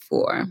accounted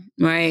for,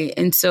 right?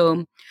 And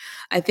so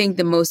I think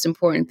the most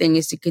important thing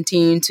is to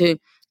continue to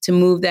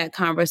move that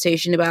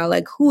conversation about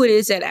like who it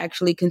is that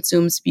actually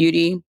consumes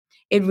beauty.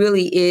 It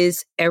really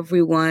is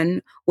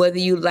everyone, whether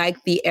you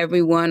like the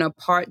everyone or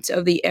parts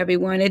of the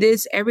everyone, it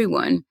is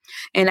everyone.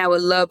 And I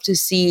would love to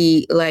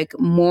see like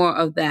more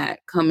of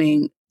that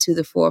coming to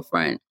the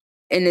forefront.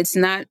 And it's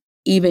not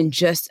even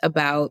just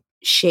about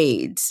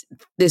shades.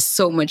 There's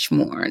so much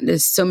more.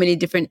 There's so many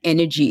different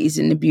energies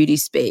in the beauty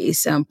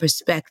space,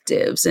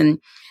 perspectives, and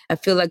I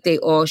feel like they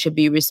all should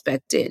be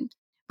respected.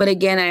 But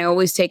again, I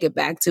always take it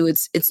back to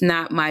it's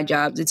not my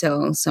job to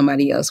tell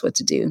somebody else what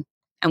to do.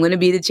 I'm going to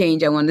be the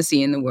change I want to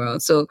see in the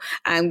world. So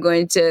I'm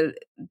going to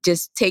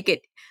just take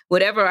it,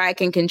 whatever I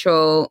can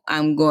control,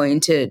 I'm going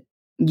to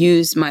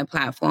use my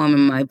platform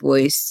and my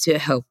voice to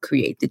help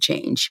create the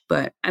change.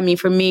 But I mean,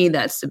 for me,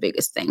 that's the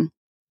biggest thing.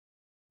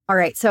 All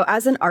right. So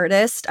as an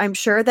artist, I'm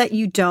sure that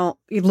you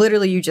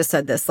just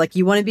said this, like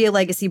you want to be a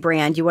legacy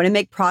brand. You want to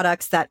make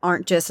products that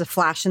aren't just a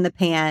flash in the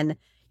pan.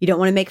 You don't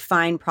want to make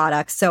fine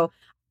products. So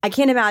I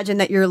can't imagine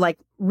that you're like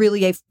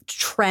really a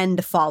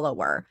trend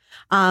follower,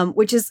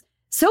 which is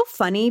so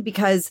funny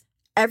because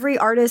every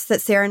artist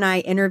that Sarah and I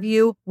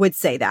interview would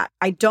say that.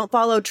 I don't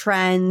follow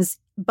trends,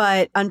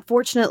 but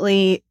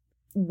unfortunately,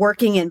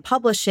 working in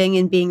publishing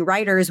and being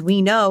writers,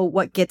 we know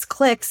what gets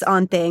clicks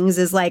on things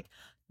is like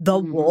the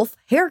wolf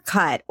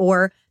haircut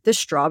or the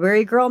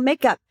strawberry girl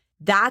makeup.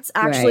 That's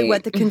actually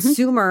what the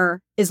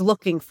consumer is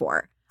looking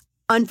for,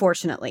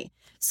 unfortunately.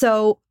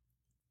 So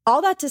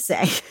all that to say,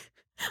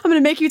 I'm going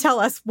to make you tell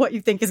us what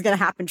you think is going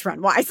to happen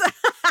trend-wise.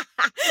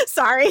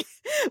 Sorry.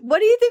 What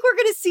do you think we're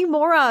going to see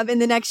more of in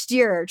the next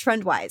year,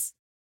 trend-wise?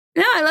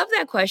 No, I love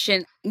that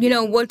question.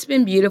 What's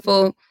been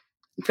beautiful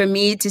for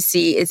me to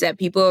see is that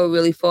people are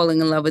really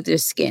falling in love with their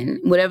skin,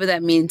 whatever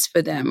that means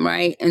for them,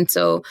 right? And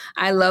so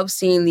I love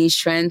seeing these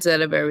trends that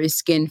are very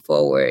skin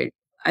forward.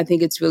 I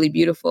think it's really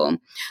beautiful.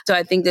 So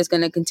I think there's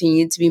going to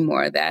continue to be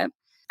more of that.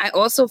 I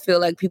also feel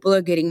like people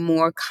are getting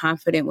more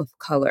confident with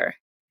color,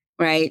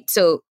 right?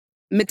 So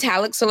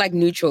metallics are like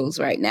neutrals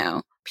right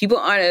now. People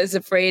aren't as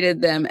afraid of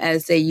them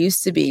as they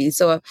used to be.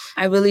 So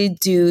I really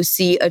do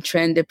see a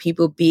trend of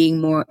people being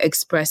more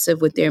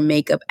expressive with their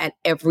makeup at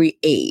every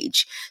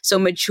age. So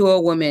mature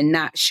women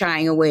not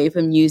shying away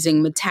from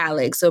using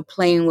metallics or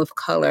playing with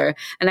color.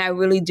 And I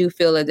really do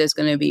feel that there's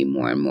going to be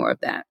more and more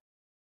of that.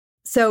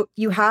 So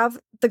you have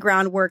the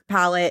Groundwork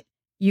palette.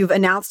 You've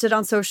announced it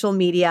on social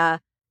media.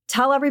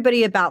 Tell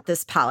everybody about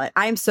this palette.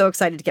 I am so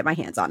excited to get my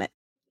hands on it.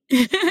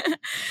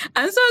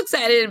 I'm so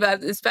excited about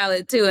this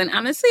palette too. And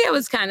honestly, I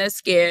was kind of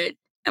scared,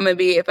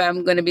 if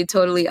I'm going to be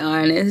totally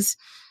honest,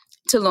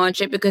 to launch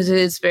it because it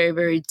is very,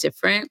 very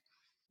different.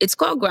 It's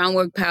called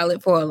Groundwork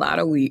Palette for a lot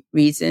of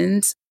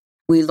reasons.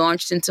 We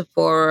launched in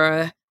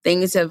Sephora.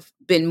 Things have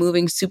been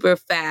moving super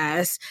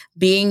fast.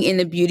 Being in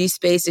the beauty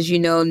space, as you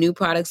know, new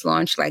products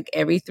launch like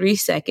every 3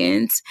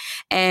 seconds.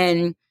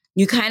 And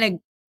you kind of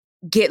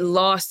get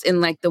lost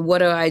in like the what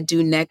do I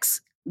do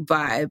next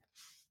vibe.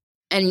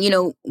 And,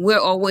 we're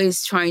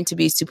always trying to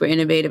be super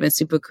innovative and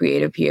super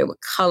creative here with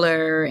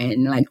color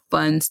and like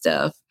fun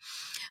stuff.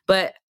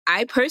 But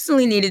I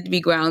personally needed to be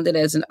grounded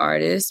as an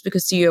artist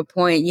because to your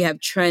point, you have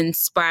trends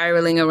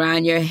spiraling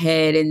around your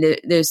head and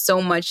there's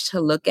so much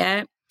to look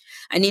at.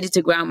 I needed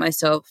to ground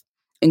myself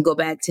and go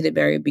back to the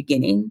very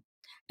beginning.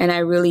 And I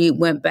really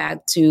went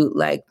back to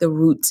like the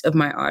roots of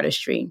my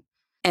artistry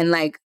and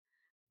like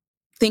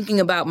thinking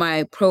about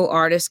my pro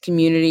artist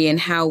community and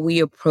how we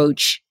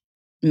approach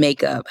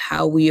makeup,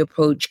 how we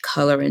approach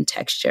color and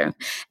texture.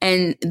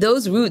 And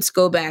those roots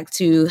go back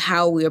to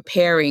how we're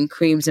pairing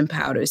creams and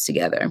powders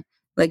together.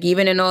 Like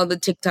even in all the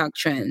TikTok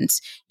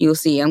trends, you'll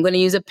see I'm going to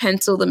use a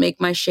pencil to make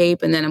my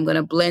shape, and then I'm going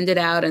to blend it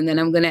out, and then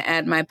I'm going to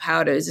add my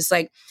powders. It's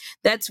like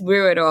that's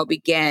where it all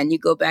began. You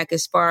go back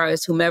as far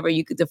as whomever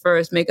the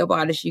first makeup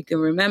artist you can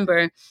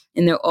remember,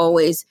 and they're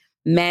always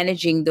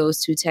managing those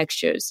two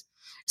textures.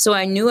 So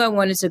I knew I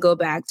wanted to go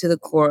back to the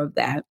core of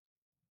that.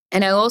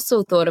 And I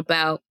also thought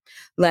about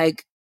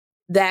like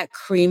that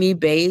creamy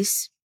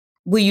base.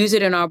 We use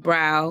it in our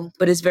brow,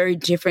 but it's very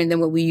different than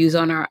what we use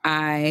on our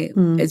eye.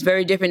 It's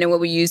very different than what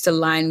we use to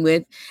line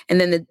with. And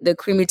then the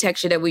creamy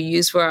texture that we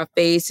use for our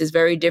face is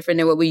very different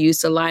than what we use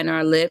to line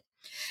our lip.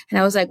 And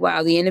I was like,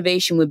 wow, the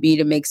innovation would be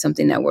to make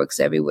something that works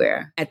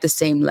everywhere at the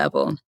same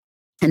level.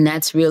 And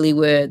that's really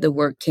where the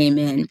work came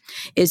in,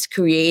 is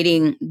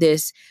creating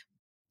this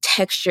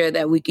texture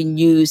that we can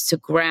use to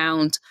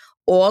ground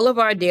all of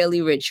our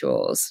daily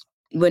rituals.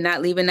 We're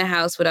not leaving the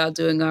house without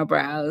doing our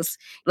brows.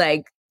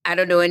 Like, I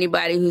don't know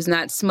anybody who's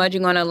not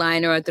smudging on a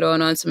liner or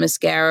throwing on some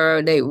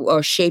mascara,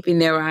 or shaping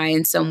their eye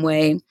in some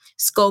way,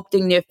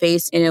 sculpting their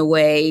face in a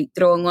way,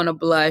 throwing on a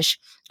blush,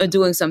 or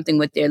doing something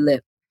with their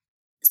lip.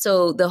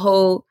 So the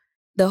whole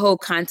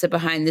concept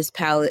behind this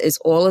palette is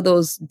all of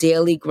those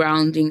daily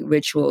grounding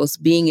rituals,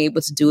 being able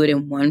to do it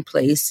in one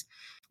place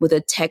with a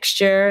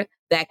texture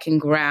that can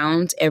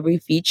ground every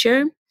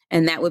feature.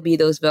 And that would be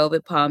those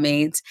velvet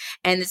pomades.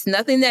 And it's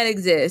nothing that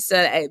exists.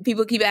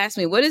 People keep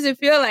asking me, what does it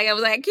feel like? I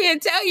was like, I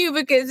can't tell you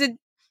because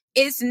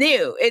it's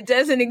new. It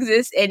doesn't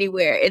exist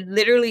anywhere. It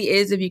literally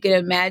is, if you can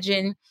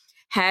imagine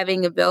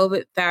having a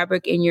velvet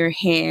fabric in your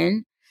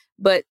hand,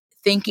 but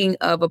thinking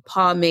of a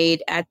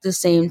pomade at the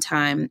same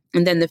time,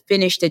 and then the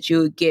finish that you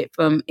would get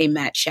from a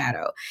matte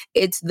shadow.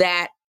 It's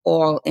that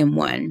all in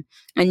one.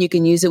 And you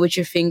can use it with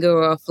your finger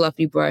or a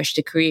fluffy brush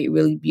to create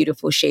really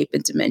beautiful shape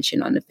and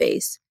dimension on the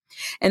face.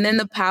 And then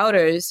the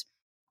powders,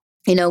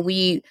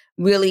 we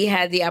really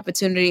had the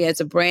opportunity as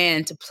a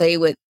brand to play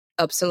with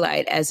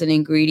Upsolite as an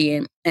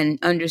ingredient and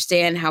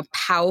understand how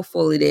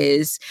powerful it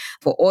is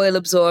for oil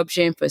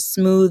absorption, for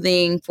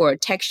smoothing, for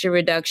texture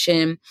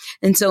reduction.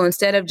 And so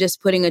instead of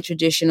just putting a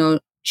traditional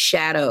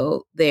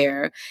shadow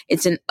there,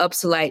 it's an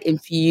Upsolite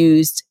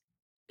infused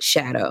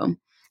shadow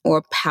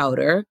or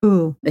powder,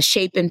 the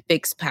shape and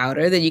fix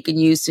powder that you can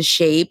use to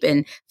shape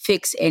and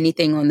fix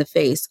anything on the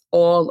face,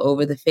 all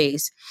over the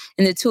face.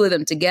 And the two of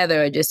them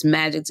together are just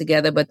magic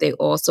together, but they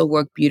also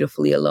work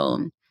beautifully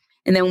alone.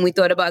 And then when we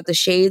thought about the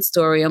shade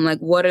story, I'm like,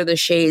 what are the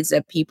shades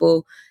that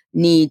people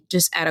need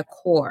just at a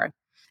core?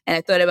 And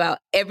I thought about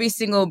every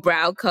single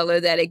brow color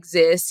that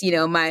exists,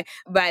 my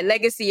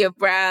legacy of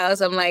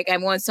brows. I'm like, I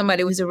want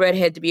somebody who's a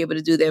redhead to be able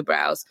to do their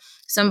brows.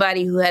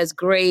 Somebody who has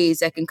grays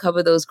that can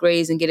cover those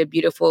grays and get a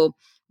beautiful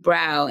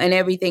brow, and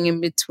everything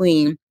in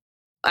between.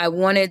 I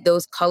wanted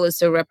those colors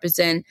to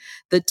represent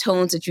the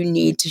tones that you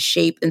need to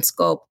shape and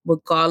sculpt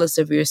regardless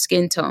of your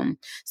skin tone.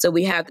 So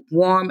we have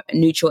warm,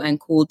 neutral,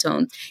 and cool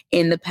tone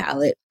in the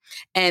palette,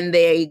 and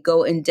they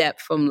go in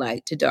depth from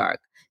light to dark.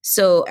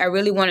 So I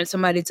really wanted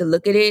somebody to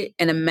look at it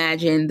and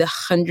imagine the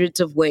hundreds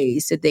of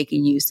ways that they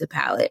can use the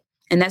palette.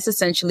 And that's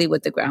essentially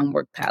what the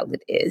Groundwork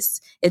palette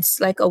is. It's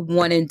like a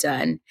one and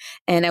done.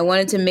 And I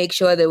wanted to make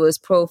sure that it was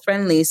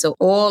pro-friendly. So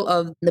all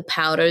of the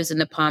powders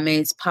and the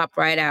pomades pop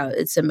right out.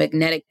 It's a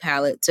magnetic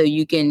palette. So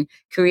you can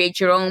create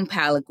your own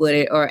palette with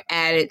it or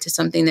add it to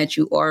something that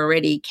you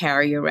already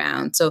carry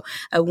around. So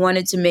I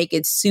wanted to make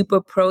it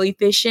super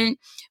pro-efficient,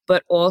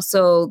 but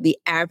also the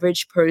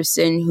average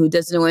person who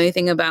doesn't know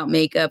anything about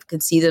makeup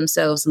can see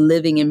themselves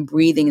living and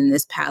breathing in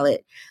this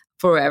palette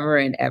forever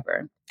and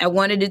ever. I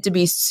wanted it to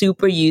be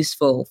super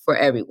useful for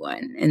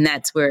everyone. And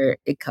that's where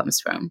it comes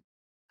from.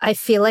 I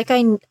feel like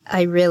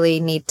I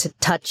really need to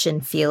touch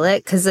and feel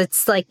it, because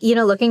it's like,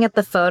 looking at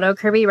the photo,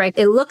 Kirby, right?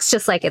 It looks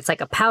just like it's like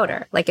a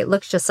powder. Like it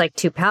looks just like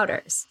two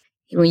powders.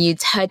 When you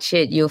touch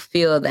it, you'll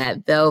feel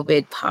that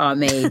velvet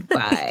pomade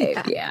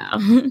vibe. Yeah.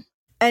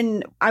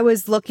 And I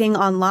was looking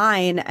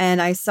online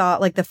and I saw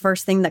like the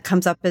first thing that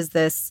comes up is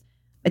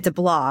it's a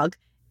blog,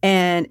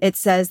 and it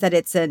says that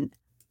it's an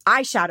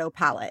eyeshadow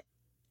palette.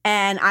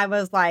 And I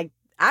was like,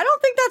 I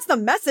don't think that's the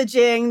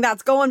messaging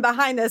that's going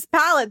behind this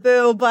palette,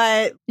 boo,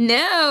 but...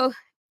 No,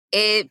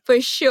 it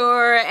for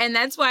sure. And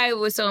that's why it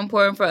was so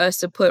important for us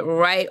to put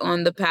right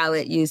on the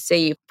palette, you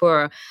say,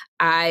 for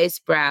eyes,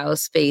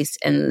 brows, face,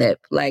 and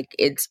lip. Like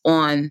it's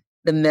on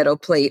the metal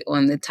plate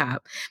on the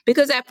top.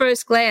 Because at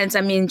first glance,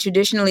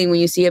 traditionally when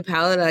you see a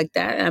palette like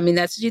that,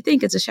 that's what you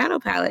think. It's a shadow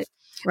palette.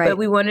 Right. But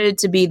we wanted it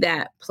to be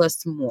that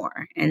plus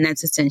more. And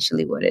that's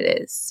essentially what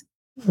it is.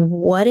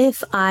 What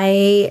if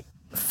I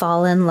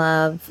fall in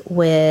love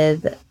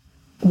with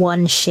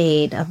one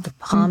shade of the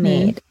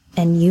pomade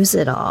and use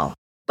it all?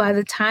 By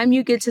the time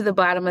you get to the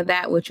bottom of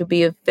that, which will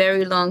be a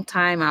very long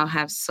time, I'll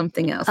have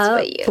something else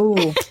for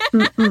you.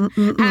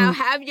 I'll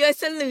have your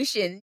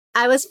solution.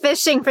 I was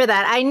fishing for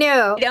that. I knew.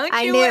 Don't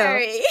I you knew.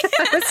 worry.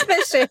 I was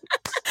fishing.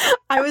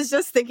 I was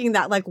just thinking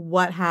that, like,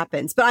 what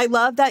happens? But I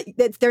love that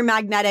they're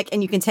magnetic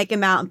and you can take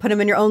them out and put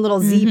them in your own little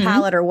Z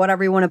palette or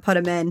whatever you want to put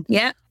them in.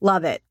 Yeah.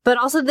 Love it. But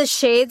also the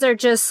shades are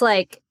just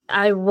like,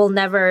 I will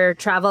never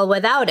travel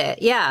without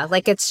it. Yeah.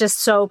 Like it's just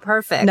so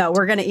perfect. No,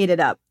 we're going to eat it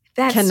up.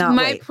 That's Cannot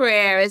my wait.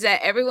 prayer is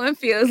that everyone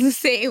feels the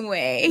same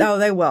way. Oh,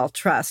 they will.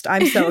 Trust.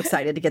 I'm so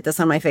excited to get this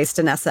on my face,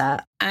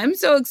 Danessa. I'm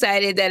so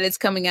excited that it's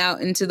coming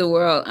out into the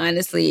world,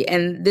 honestly.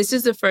 And this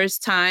is the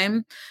first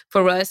time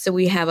for us that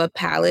we have a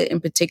palette in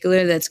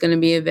particular that's going to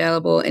be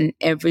available in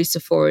every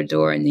Sephora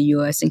door in the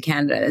US and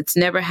Canada. It's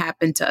never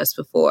happened to us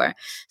before.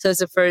 So it's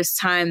the first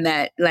time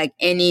that like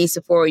any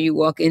Sephora you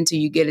walk into,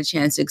 you get a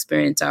chance to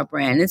experience our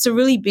brand. It's a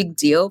really big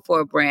deal for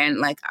a brand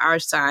like our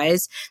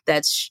size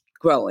that's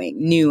growing,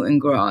 new and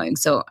growing.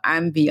 So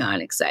I'm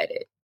beyond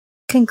excited.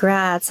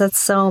 Congrats. That's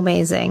so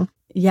amazing.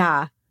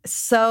 Yeah.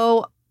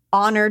 So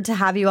honored to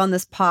have you on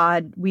this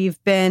pod. We've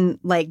been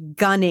like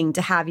gunning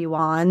to have you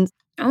on.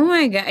 Oh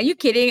my God. Are you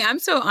kidding? I'm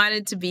so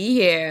honored to be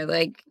here.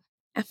 Like,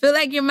 I feel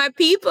like you're my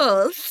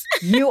peoples.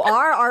 You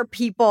are our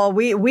people.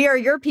 We are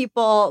your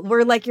people.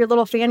 We're like your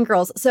little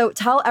fangirls. So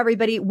tell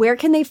everybody, where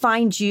can they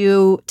find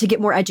you to get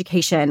more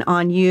education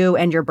on you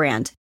and your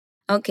brand?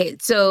 Okay.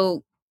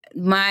 So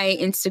my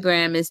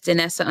Instagram is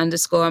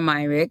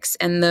Danessa_Myricks,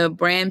 and the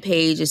brand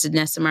page is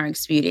Danessa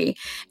Myricks Beauty.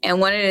 And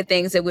one of the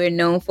things that we're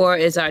known for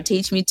is our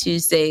Teach Me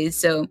Tuesdays.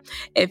 So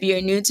if you're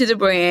new to the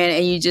brand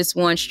and you just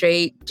want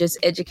straight just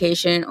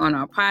education on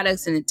our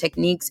products and the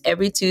techniques,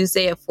 every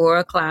Tuesday at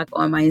 4:00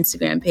 on my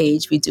Instagram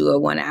page, we do a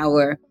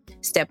 1-hour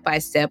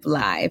step-by-step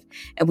live.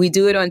 And we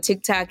do it on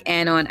TikTok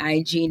and on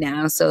IG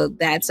now. So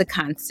that's a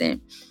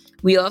constant.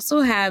 We also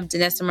have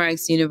Danessa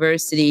Myricks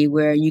University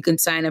where you can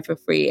sign up for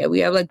free. We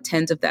have like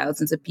tens of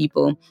thousands of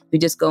people who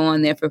just go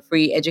on there for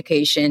free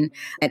education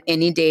at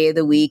any day of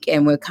the week,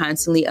 and we're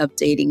constantly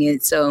updating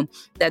it. So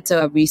that's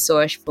a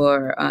resource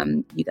for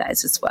you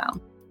guys as well.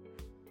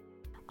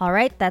 All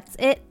right, that's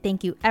it.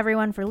 Thank you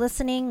everyone for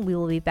listening. We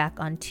will be back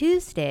on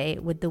Tuesday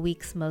with the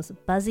week's most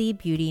buzzy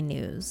beauty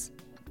news.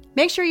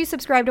 Make sure you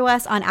subscribe to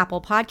us on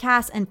Apple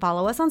Podcasts and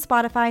follow us on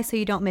Spotify so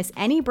you don't miss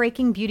any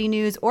breaking beauty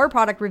news or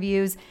product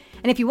reviews.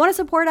 And if you want to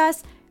support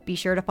us, be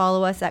sure to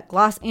follow us at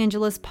Los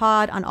Angeles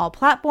Pod on all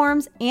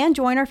platforms and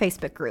join our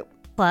Facebook group.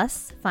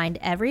 Plus, find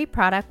every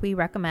product we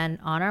recommend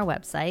on our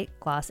website,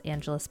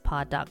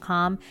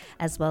 losangelespod.com,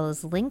 as well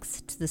as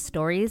links to the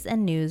stories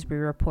and news we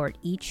report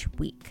each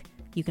week.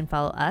 You can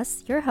follow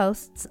us, your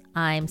hosts.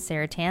 I'm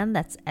Sarah Tan,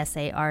 that's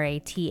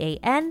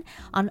SARATAN,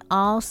 on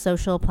all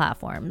social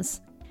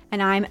platforms.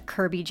 And I'm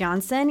Kirby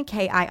Johnson,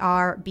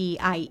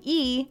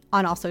 KIRBIE,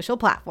 on all social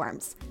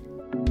platforms.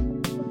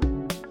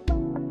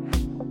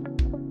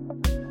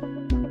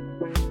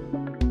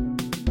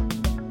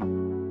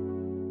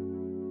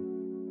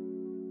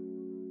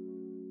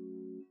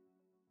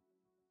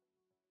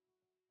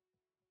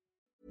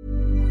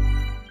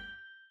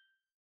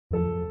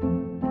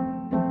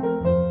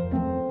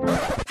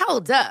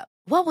 Hold up.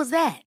 What was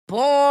that?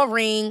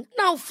 Boring.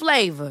 No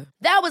flavor.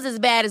 That was as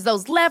bad as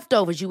those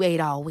leftovers you ate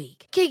all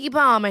week. Keke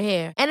Palmer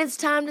here. And it's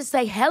time to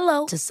say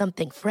hello to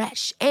something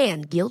fresh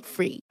and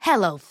guilt-free.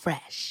 Hello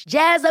Fresh.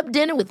 Jazz up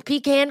dinner with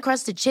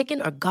pecan-crusted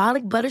chicken or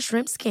garlic butter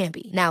shrimp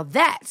scampi. Now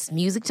that's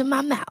music to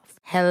my mouth.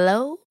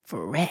 Hello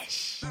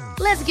Fresh.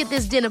 Let's get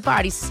this dinner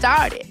party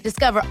started.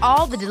 Discover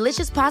all the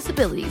delicious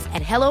possibilities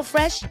at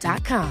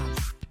HelloFresh.com.